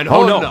Freeman's Mind.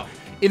 Oh no.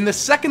 In the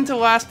second to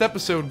last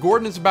episode,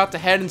 Gordon is about to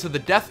head into the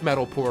death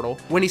metal portal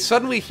when he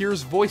suddenly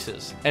hears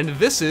voices. And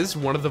this is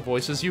one of the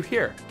voices you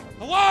hear.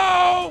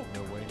 Hello?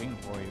 They're waiting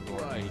for you,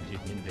 Gordon.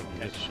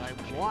 I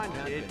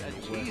wanted a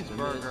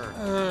cheeseburger.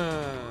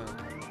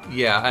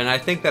 Yeah, and I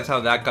think that's how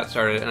that got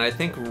started. And I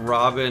think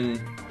Robin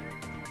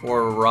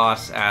or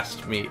Ross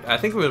asked me. I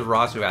think it was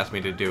Ross who asked me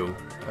to do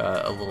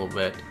a little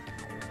bit.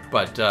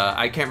 But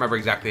I can't remember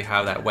exactly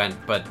how that went.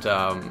 But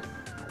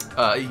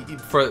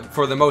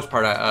for the most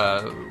part,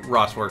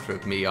 Ross worked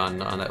with me on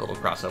that little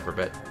crossover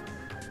bit.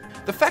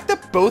 The fact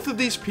that both of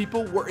these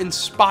people were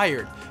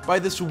inspired by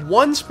this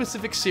one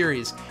specific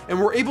series and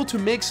were able to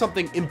make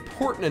something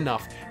important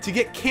enough to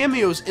get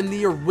cameos in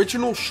the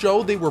original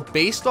show they were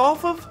based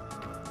off of,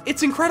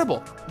 it's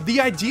incredible. The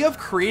idea of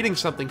creating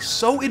something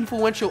so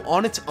influential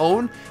on its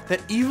own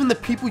that even the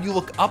people you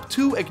look up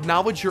to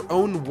acknowledge your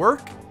own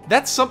work,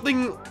 that's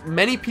something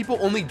many people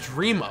only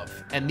dream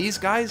of, and these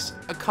guys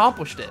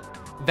accomplished it.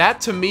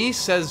 That, to me,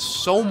 says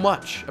so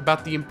much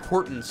about the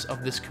importance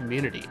of this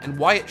community and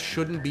why it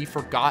shouldn't be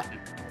forgotten.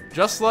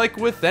 Just like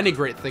with any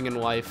great thing in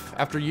life,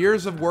 after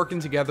years of working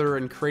together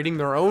and creating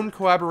their own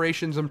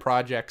collaborations and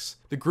projects,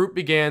 the group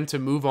began to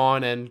move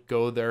on and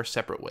go their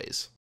separate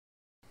ways.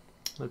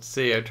 Let's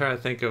see, I'm trying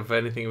to think of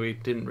anything we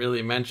didn't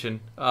really mention.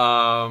 We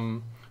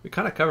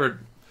kind of covered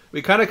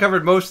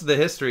most of the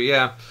history,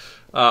 yeah.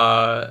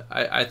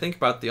 I think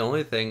about the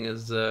only thing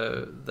is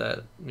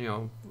that, you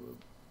know,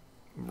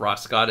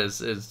 Ross Scott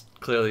is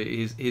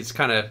clearly he's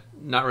kind of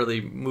not really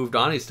moved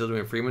on. He's still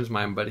doing Freeman's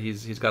Mind, but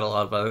he's got a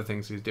lot of other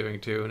things he's doing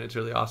too, and it's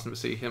really awesome to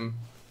see him.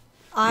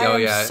 I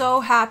am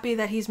so happy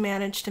that he's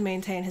managed to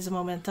maintain his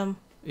momentum.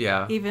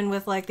 Yeah. Even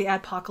with like the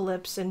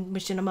Adpocalypse and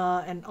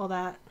Machinima and all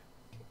that.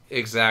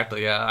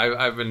 Exactly. Yeah,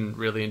 I've been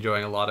really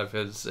enjoying a lot of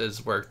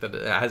his work that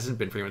hasn't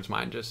been Freeman's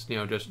Mind. Just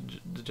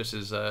just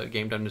his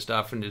game dungeon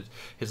stuff and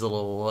his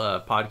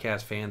little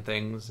podcast fan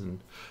things, and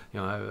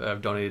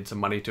I've donated some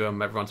money to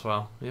him every once in a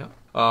while. Yeah.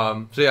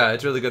 So yeah,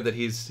 it's really good that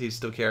he's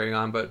still carrying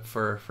on. But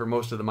for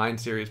most of the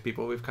Mind series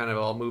people, we've kind of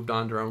all moved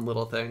on to our own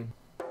little thing.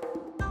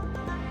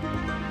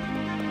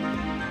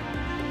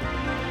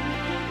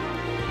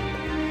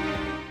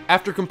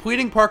 After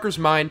completing Parker's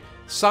Mind,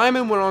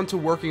 Simon went on to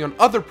working on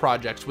other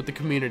projects with the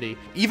community,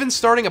 even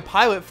starting a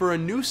pilot for a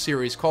new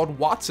series called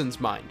Watson's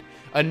Mind,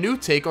 a new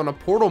take on a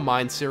Portal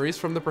Mind series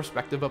from the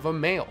perspective of a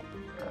male.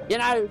 You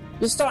know,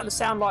 you're starting to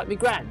sound like me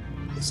gran,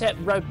 except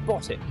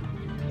robotic.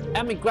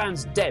 And me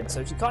gran's dead,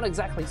 so she can't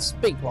exactly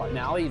speak right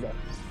now either.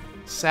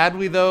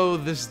 Sadly though,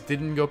 this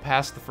didn't go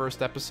past the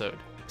first episode.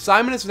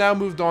 Simon has now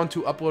moved on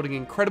to uploading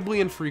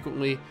incredibly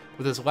infrequently,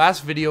 with his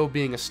last video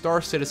being a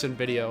Star Citizen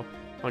video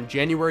on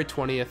January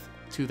 20th,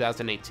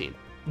 2018.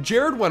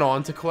 Jared went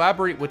on to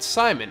collaborate with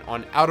Simon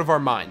on Out of Our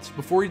Minds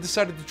before he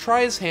decided to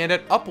try his hand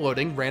at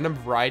uploading random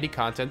variety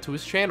content to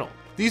his channel.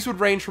 These would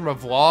range from a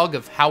vlog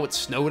of how it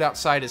snowed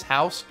outside his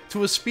house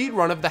to a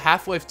speedrun of the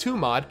Half-Life 2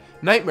 mod,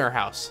 Nightmare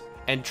House.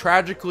 And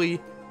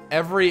tragically,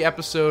 every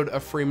episode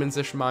of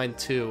Freeman-ish Mind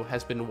 2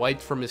 has been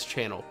wiped from his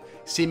channel,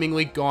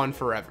 seemingly gone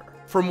forever.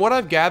 From what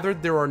I've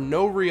gathered, there are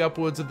no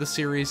re-uploads of the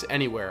series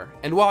anywhere,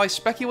 and while I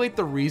speculate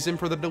the reason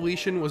for the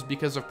deletion was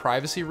because of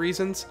privacy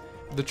reasons,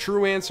 the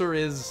true answer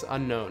is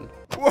unknown.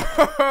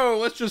 Whoa,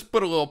 let's just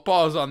put a little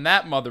pause on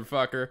that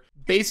motherfucker.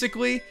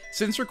 Basically,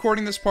 since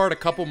recording this part a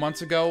couple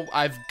months ago,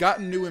 I've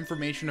gotten new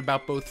information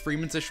about both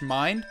Freeman-ish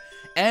Mind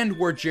and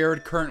where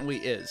Jared currently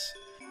is.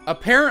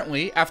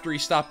 Apparently, after he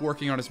stopped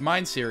working on his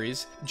Mind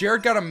series,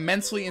 Jared got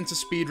immensely into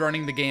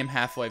speedrunning the game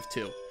Half-Life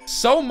 2.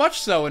 So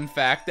much so, in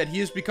fact, that he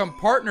has become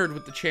partnered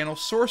with the channel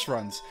Source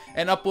Runs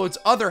and uploads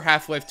other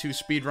Half-Life 2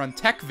 speedrun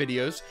tech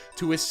videos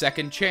to his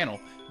second channel,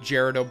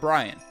 Jared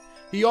O'Brien.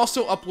 He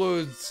also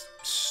uploads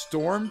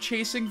storm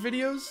chasing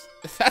videos?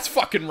 That's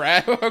fucking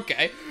rad.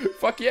 Okay,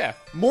 fuck yeah.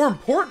 More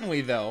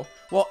importantly though,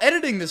 while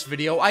editing this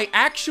video, I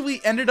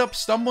actually ended up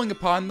stumbling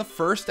upon the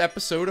first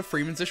episode of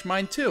Freeman-ish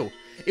Mind 2.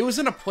 It was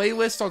in a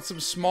playlist on some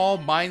small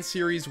Mind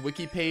series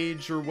wiki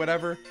page or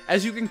whatever.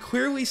 As you can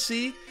clearly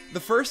see, the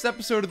first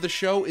episode of the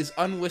show is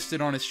unlisted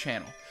on his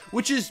channel,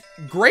 which is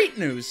great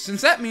news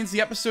since that means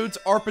the episodes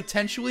are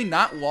potentially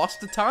not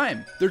lost to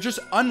time. They're just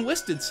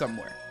unlisted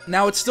somewhere.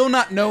 Now, it's still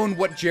not known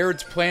what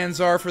Jared's plans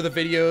are for the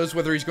videos,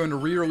 whether he's going to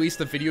re-release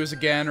the videos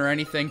again or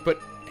anything,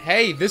 but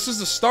hey, this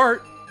is a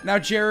start. Now,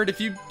 Jared, if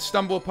you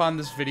stumble upon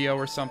this video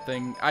or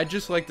something, I'd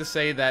just like to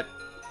say that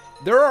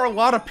there are a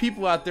lot of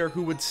people out there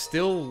who would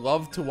still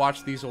love to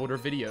watch these older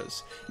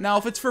videos. Now,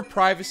 if it's for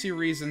privacy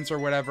reasons or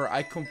whatever,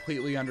 I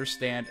completely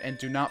understand and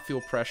do not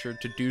feel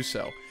pressured to do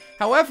so.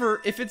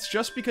 However, if it's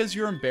just because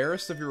you're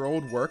embarrassed of your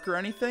old work or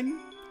anything,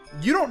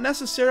 you don't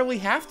necessarily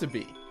have to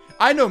be.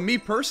 I know me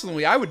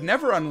personally, I would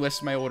never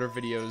unlist my older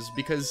videos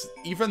because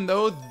even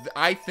though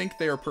I think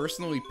they are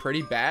personally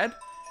pretty bad,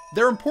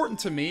 they're important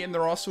to me and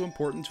they're also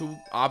important to,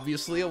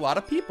 obviously, a lot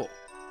of people.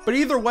 But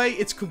either way,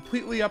 it's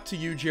completely up to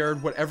you,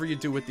 Jared, whatever you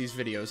do with these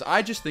videos.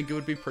 I just think it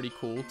would be pretty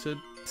cool to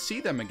see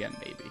them again,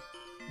 maybe.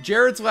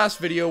 Jared's last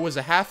video was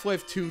a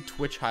Half-Life 2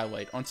 Twitch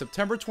highlight on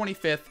September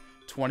 25th,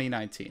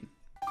 2019.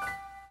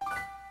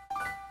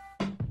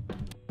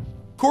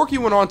 Corky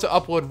went on to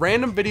upload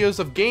random videos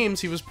of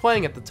games he was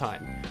playing at the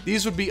time.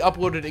 These would be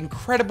uploaded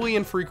incredibly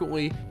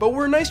infrequently, but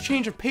were a nice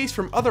change of pace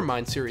from other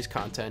Mind series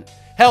content.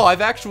 Hell, I've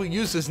actually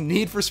used this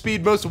Need for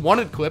Speed Most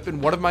Wanted clip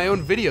in one of my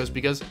own videos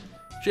because,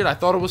 shit, I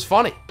thought it was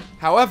funny.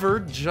 However,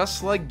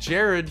 just like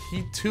Jared,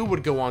 he too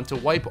would go on to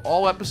wipe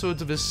all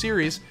episodes of his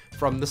series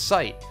from the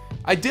site.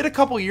 I did a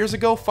couple years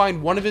ago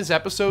find one of his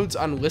episodes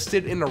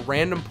unlisted in a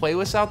random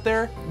playlist out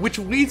there, which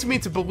leads me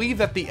to believe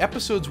that the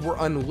episodes were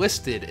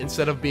unlisted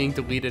instead of being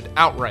deleted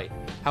outright.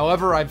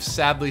 However, I've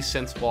sadly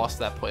since lost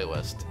that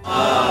playlist.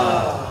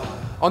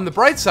 On the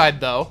bright side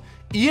though,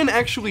 Ian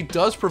actually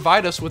does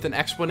provide us with an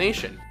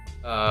explanation.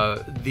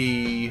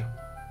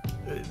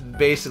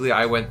 Basically,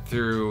 I went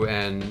through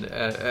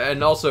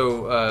and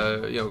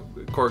also you know,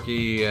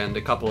 Corky and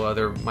a couple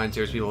other Mind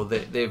series people.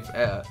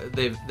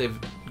 They've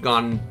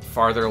gone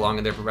farther along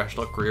in their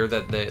professional career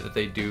that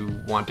they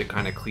do want to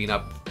kind of clean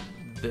up.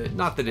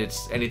 Not that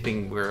it's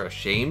anything we're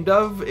ashamed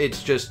of.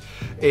 It's just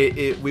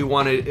we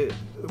want to.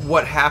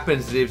 What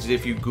happens is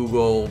if you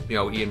Google, you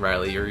know, Ian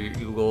Riley or you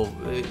Google,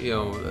 you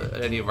know,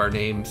 any of our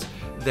names,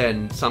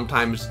 then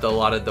sometimes a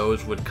lot of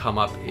those would come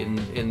up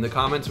in the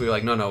comments. We're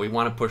like, no, we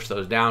want to push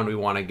those down. We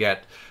want to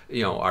get,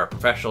 you know, our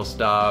professional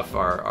stuff,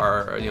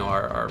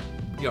 our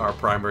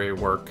primary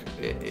work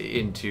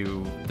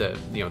into the,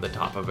 you know, the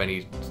top of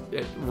any,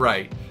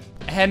 right.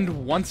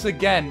 And once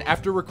again,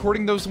 after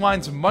recording those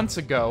lines months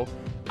ago,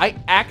 I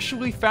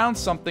actually found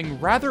something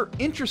rather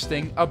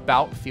interesting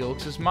about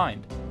Felix's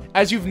mind.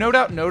 As you've no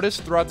doubt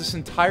noticed throughout this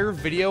entire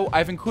video,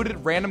 I've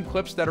included random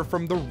clips that are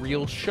from the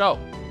real show.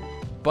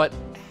 But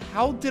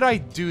how did I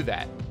do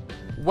that?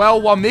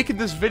 Well, while making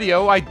this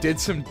video, I did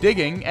some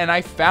digging, and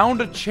I found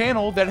a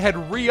channel that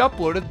had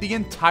re-uploaded the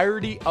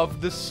entirety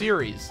of the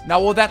series. Now,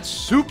 while that's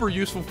super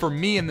useful for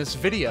me in this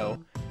video,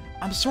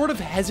 I'm sort of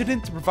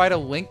hesitant to provide a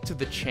link to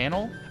the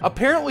channel.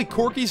 Apparently,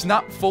 Corky's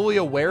not fully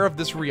aware of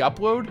this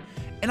re-upload,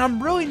 and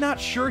I'm really not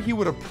sure he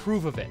would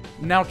approve of it.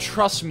 Now,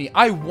 trust me,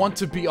 I want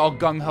to be all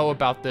gung-ho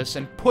about this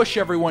and push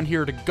everyone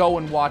here to go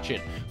and watch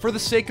it for the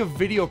sake of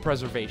video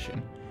preservation.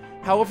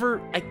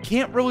 However, I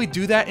can't really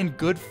do that in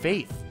good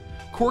faith.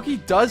 Corky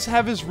does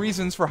have his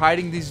reasons for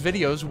hiding these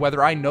videos,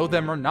 whether I know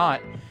them or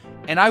not,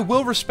 and I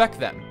will respect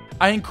them.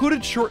 I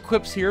included short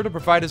clips here to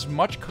provide as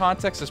much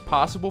context as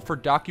possible for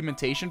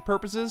documentation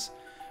purposes,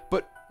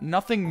 but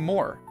nothing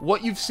more.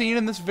 What you've seen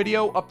in this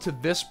video up to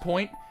this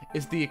point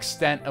is the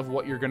extent of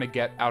what you're going to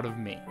get out of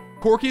me.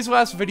 Corky's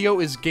last video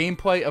is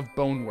gameplay of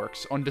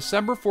Boneworks on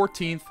December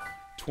 14th,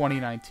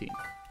 2019.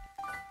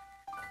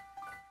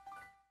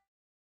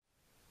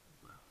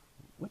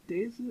 What day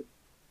is it?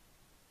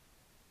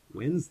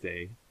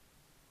 Wednesday.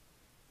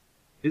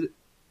 Is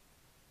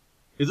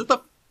it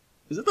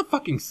the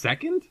fucking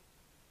 2nd?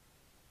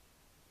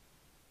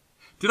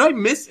 Did I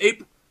miss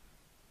April?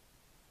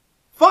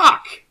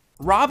 Fuck!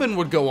 Robin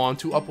would go on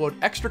to upload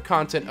extra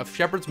content of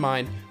Shepard's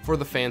Mind for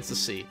the fans to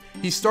see.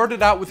 He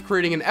started out with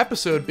creating an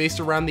episode based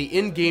around the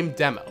in-game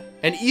demo,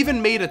 and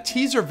even made a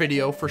teaser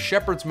video for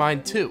Shepard's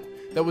Mind 2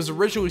 that was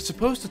originally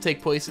supposed to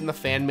take place in the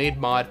fan-made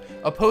mod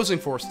Opposing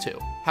Force 2.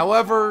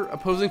 However,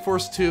 Opposing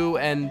Force 2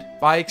 and,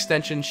 by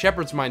extension,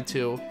 Shepard's Mind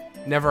 2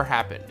 never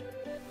happened.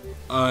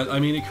 I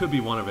mean, it could be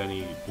one of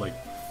any, like,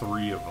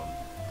 3 of them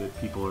that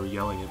people are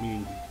yelling at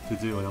me to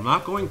do, and I'm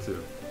not going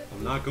to.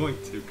 I'm not going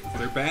to, because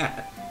they're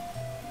bad.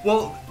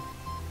 Well,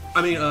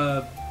 I mean,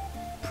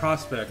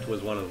 Prospect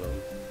was one of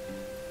them.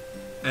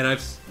 And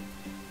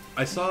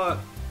I saw,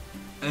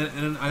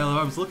 and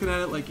I was looking at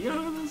it like,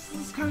 yeah, this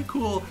is kind of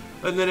cool.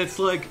 And then it's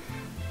like,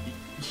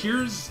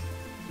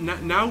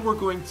 now we're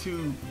going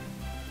to,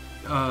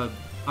 I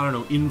don't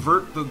know,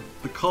 invert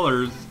the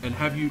colors and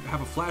have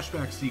a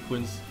flashback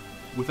sequence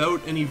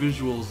without any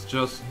visuals,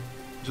 just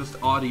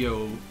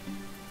audio.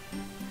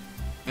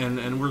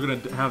 And we're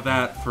gonna have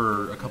that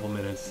for a couple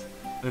minutes.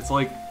 And it's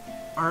like,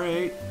 all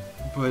right,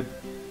 but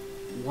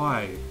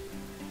why?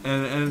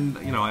 And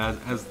you know,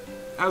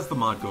 as the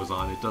mod goes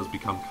on, it does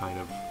become kind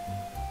of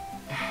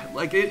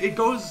like it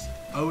goes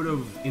out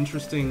of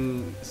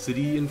interesting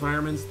city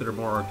environments that are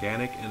more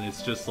organic, and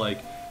it's just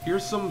like,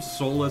 here's some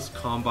soulless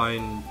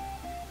Combine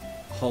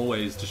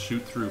hallways to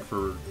shoot through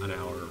for an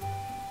hour,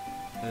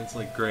 and it's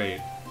like, great,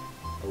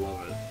 I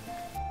love it.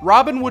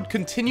 Robin would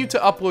continue to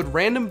upload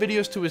random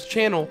videos to his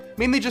channel,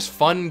 mainly just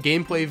fun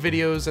gameplay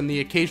videos and the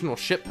occasional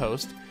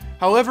shitpost.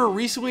 However,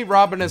 recently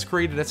Robin has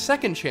created a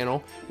second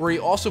channel where he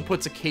also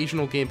puts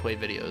occasional gameplay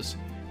videos.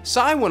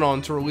 Sai went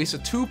on to release a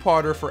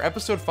 2-parter for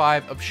episode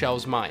 5 of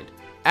Shell's Mind.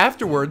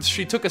 Afterwards,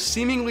 she took a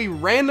seemingly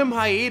random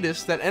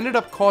hiatus that ended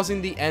up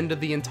causing the end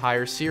of the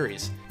entire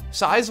series.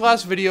 Sai's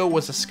last video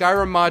was a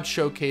Skyrim mod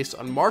showcase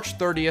on March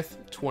 30th,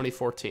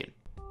 2014.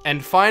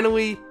 And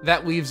finally,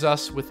 that leaves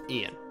us with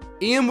Ian.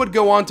 Ian would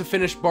go on to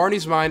finish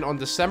Barney's Mind on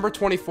December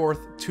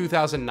 24th,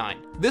 2009.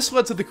 This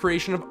led to the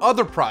creation of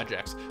other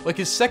projects, like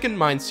his second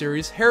Mind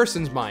series,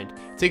 Harrison's Mind,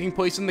 taking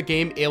place in the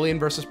game Alien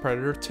vs.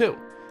 Predator 2.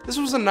 This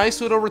was a nice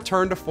little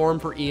return to form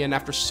for Ian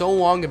after so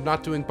long of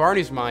not doing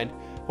Barney's Mind.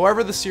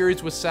 However, the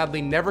series was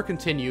sadly never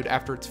continued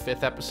after its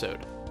 5th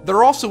episode.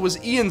 There also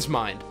was Ian's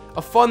Mind,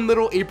 a fun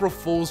little April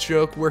Fool's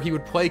joke where he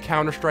would play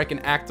Counter-Strike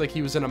and act like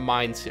he was in a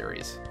Mind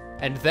series.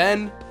 And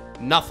then,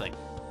 nothing.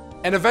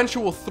 An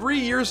eventual 3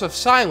 years of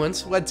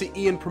silence led to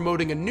Ian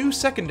promoting a new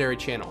secondary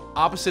channel,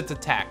 Opposites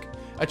Attack,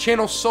 a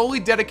channel solely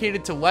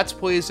dedicated to Let's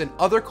Plays and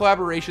other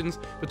collaborations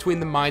between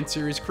the Mind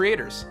series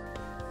creators.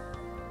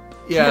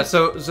 Yeah,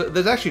 so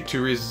there's actually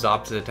 2 reasons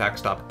Opposite Attack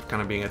stopped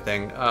kind of being a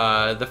thing.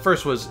 The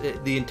first was,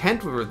 the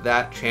intent for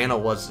that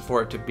channel was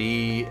for it to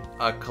be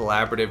a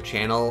collaborative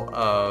channel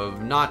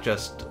of not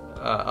just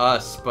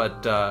us,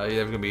 but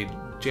there's going to be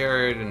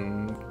Jared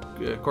and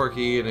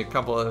Corky and a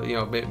couple of, you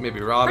know, maybe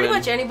Robin. Pretty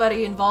much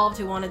anybody involved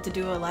who wanted to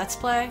do a Let's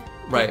Play.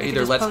 Right,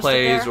 either Let's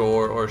Plays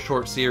or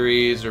short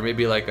series, or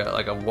maybe like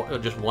a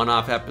just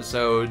one-off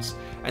episodes.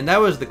 And that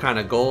was the kind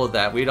of goal of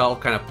that. We'd all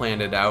kind of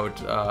planned it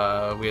out.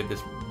 We had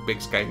this big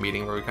Skype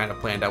meeting where we kind of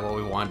planned out what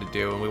we wanted to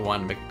do, and we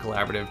wanted to make a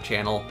collaborative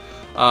channel.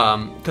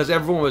 Because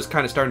everyone was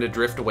kind of starting to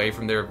drift away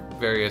from their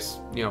various,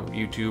 you know,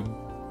 YouTube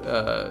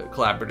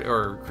collaborative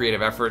or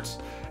creative efforts.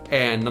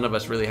 And none of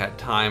us really had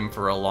time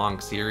for a long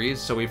series,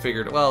 so we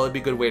figured, well, it'd be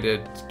a good way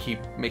to keep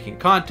making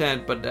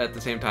content, but at the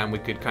same time, we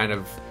could kind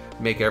of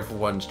make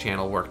everyone's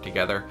channel work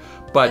together.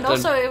 But and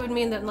also, it would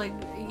mean that like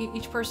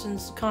each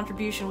person's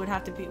contribution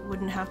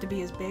wouldn't have to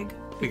be as big.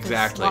 Because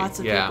exactly. Lots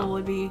of people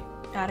would be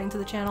adding to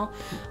the channel,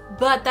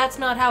 but that's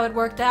not how it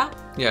worked out.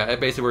 Yeah, it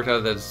basically worked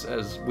out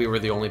as we were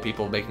the only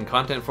people making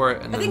content for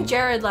it. And I think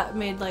Jared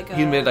made like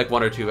he made like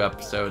 1 or 2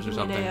 episodes or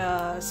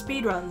something.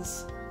 Speed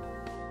runs.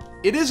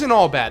 It isn't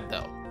all bad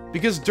though,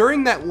 because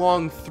during that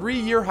long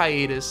 3-year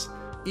hiatus,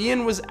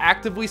 Ian was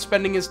actively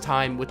spending his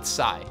time with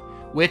Sai,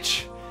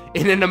 which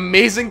in an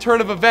amazing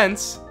turn of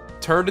events,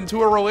 turned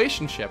into a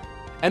relationship.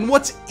 And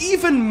what's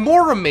even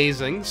more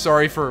amazing,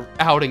 sorry for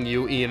outing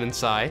you, Ian and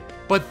Sai,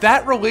 but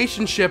that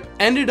relationship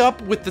ended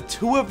up with the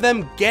two of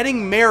them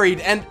getting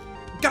married, and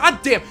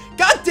goddamn,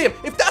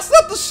 if that's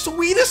not the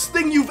sweetest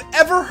thing you've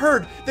ever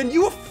heard, then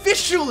you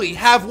officially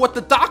have what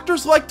the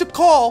doctors like to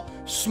call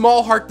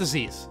small heart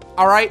disease,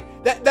 alright?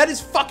 That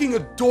is fucking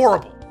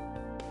adorable.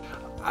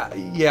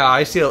 Yeah,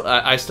 I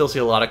still see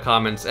a lot of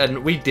comments,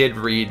 and we did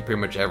read pretty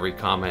much every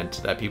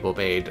comment that people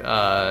made,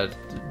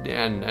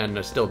 and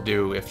I still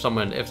do. If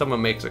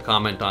someone makes a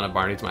comment on a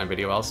Barney's Mind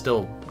video, I'll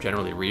still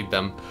generally read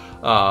them.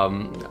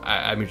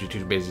 I'm usually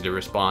too busy to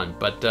respond,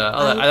 but that's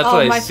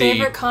what I see. My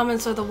favorite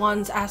comments are the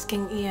ones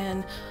asking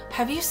Ian,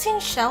 "Have you seen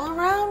Shell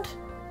around?"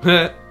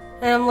 And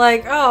I'm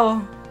like,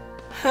 oh.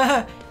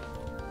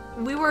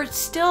 We were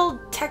still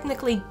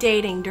technically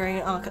dating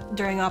during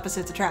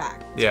Opposites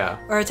Attract. Yeah.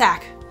 Or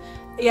Attack.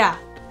 Yeah.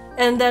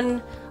 And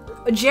then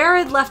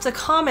Jared left a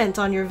comment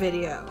on your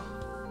video.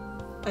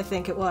 I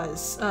think it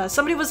was.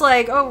 Somebody was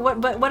like, oh,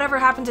 whatever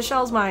happened to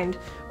Shell's Mind?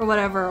 Or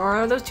whatever. Or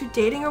are those two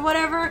dating or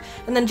whatever?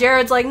 And then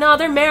Jared's like, no,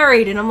 they're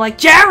married. And I'm like,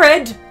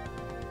 Jared!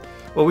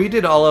 Well, we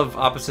did all of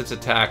Opposites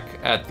Attack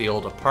at the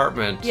old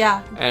apartment.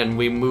 Yeah. And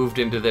we moved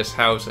into this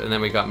house, and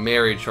then we got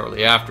married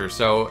shortly after.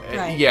 So,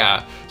 Right.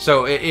 yeah.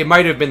 So it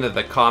might have been that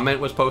the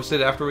comment was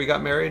posted after we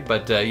got married,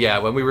 but yeah,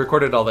 when we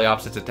recorded all the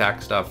Opposites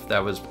Attack stuff,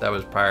 that was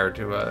prior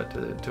to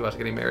us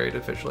getting married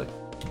officially.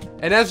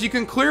 And as you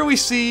can clearly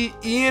see,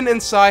 Ian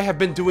and Sai have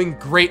been doing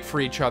great for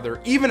each other,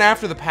 even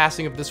after the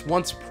passing of this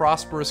once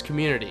prosperous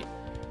community.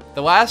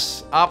 The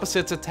last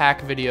Opposites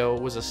Attack video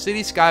was a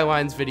City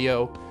Skylines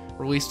video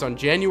released on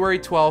January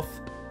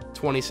 12th,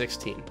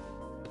 2016.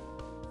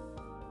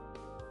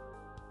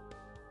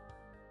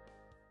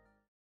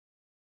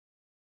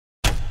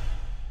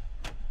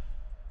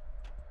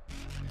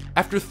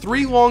 After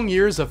 3 long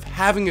years of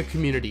having a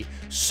community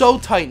so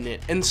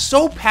tight-knit and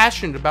so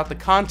passionate about the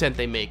content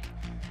they make,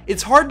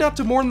 it's hard not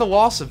to mourn the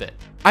loss of it.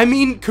 I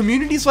mean,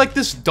 communities like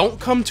this don't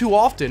come too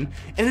often,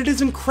 and it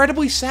is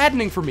incredibly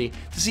saddening for me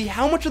to see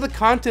how much of the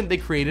content they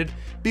created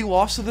be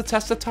lost to the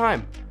test of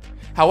time.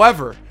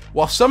 However,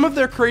 while some of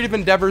their creative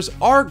endeavors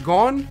are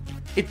gone,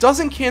 it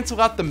doesn't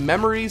cancel out the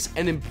memories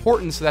and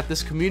importance that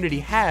this community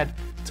had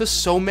to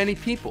so many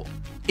people.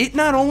 It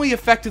not only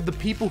affected the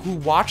people who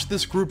watched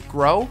this group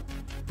grow,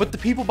 but the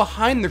people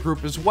behind the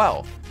group as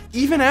well.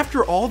 Even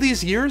after all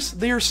these years,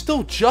 they are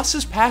still just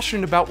as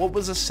passionate about what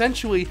was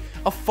essentially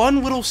a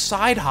fun little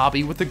side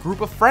hobby with a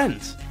group of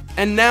friends.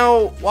 And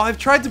now, while I've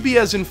tried to be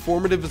as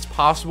informative as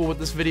possible with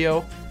this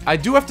video, I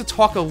do have to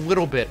talk a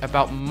little bit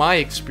about my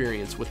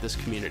experience with this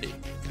community.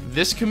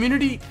 This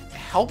community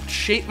helped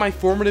shape my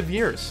formative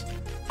years.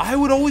 I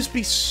would always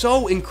be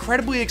so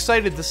incredibly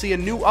excited to see a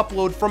new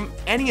upload from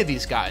any of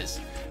these guys.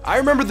 I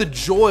remember the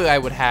joy I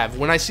would have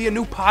when I see a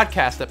new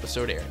podcast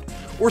episode aired,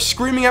 or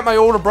screaming at my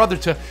older brother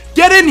to,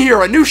 "Get in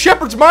here, a new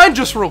Shepherd's Mind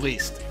just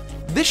released!"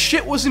 This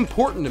shit was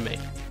important to me,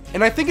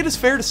 and I think it is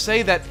fair to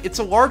say that it's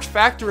a large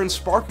factor in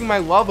sparking my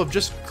love of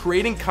just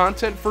creating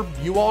content for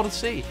you all to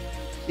see.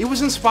 It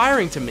was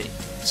inspiring to me,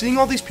 seeing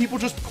all these people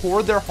just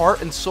pour their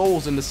heart and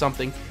souls into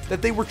something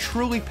that they were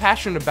truly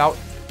passionate about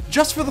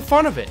just for the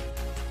fun of it.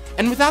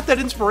 And without that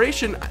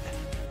inspiration,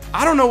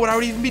 I don't know what I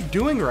would even be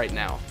doing right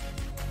now.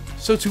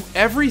 So to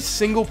every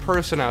single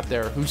person out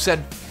there who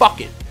said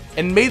fuck it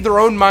and made their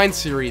own Mind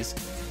series,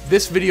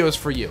 this video is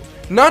for you.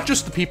 Not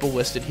just the people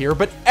listed here,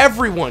 but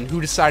everyone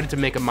who decided to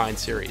make a Mind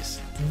series.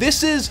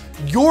 This is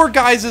your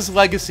guys'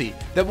 legacy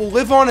that will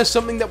live on as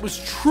something that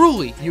was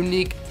truly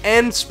unique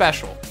and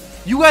special.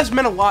 You guys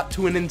meant a lot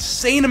to an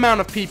insane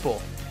amount of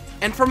people,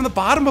 and from the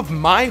bottom of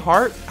my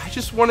heart, I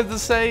just wanted to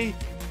say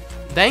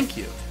thank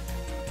you.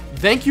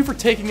 Thank you for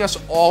taking us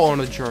all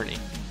on a journey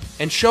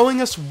and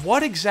showing us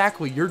what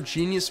exactly your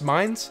genius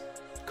minds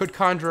could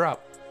conjure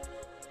up.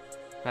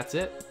 That's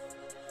it.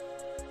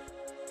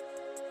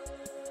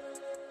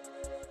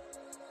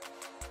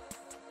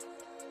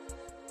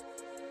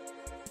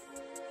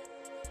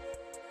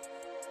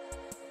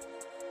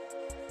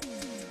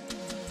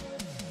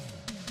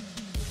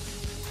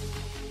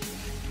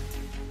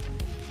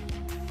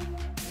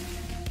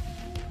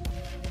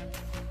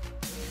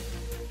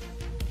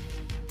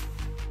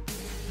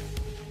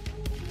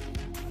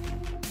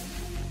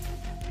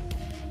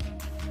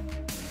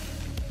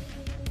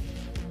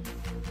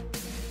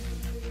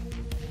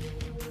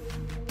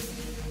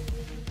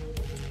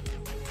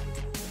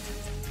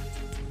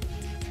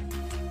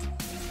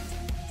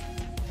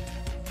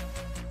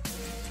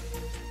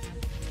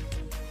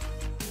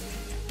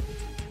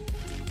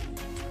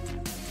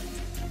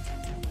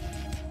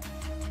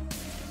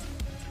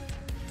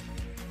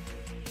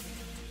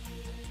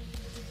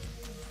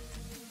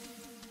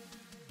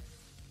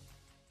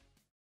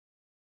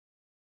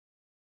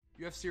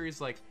 You have series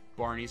like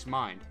Barney's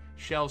Mind,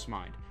 Shell's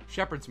Mind,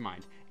 Shepherd's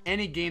Mind.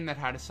 Any game that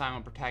had a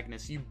silent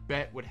protagonist, you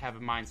bet would have a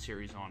Mind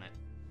series on it.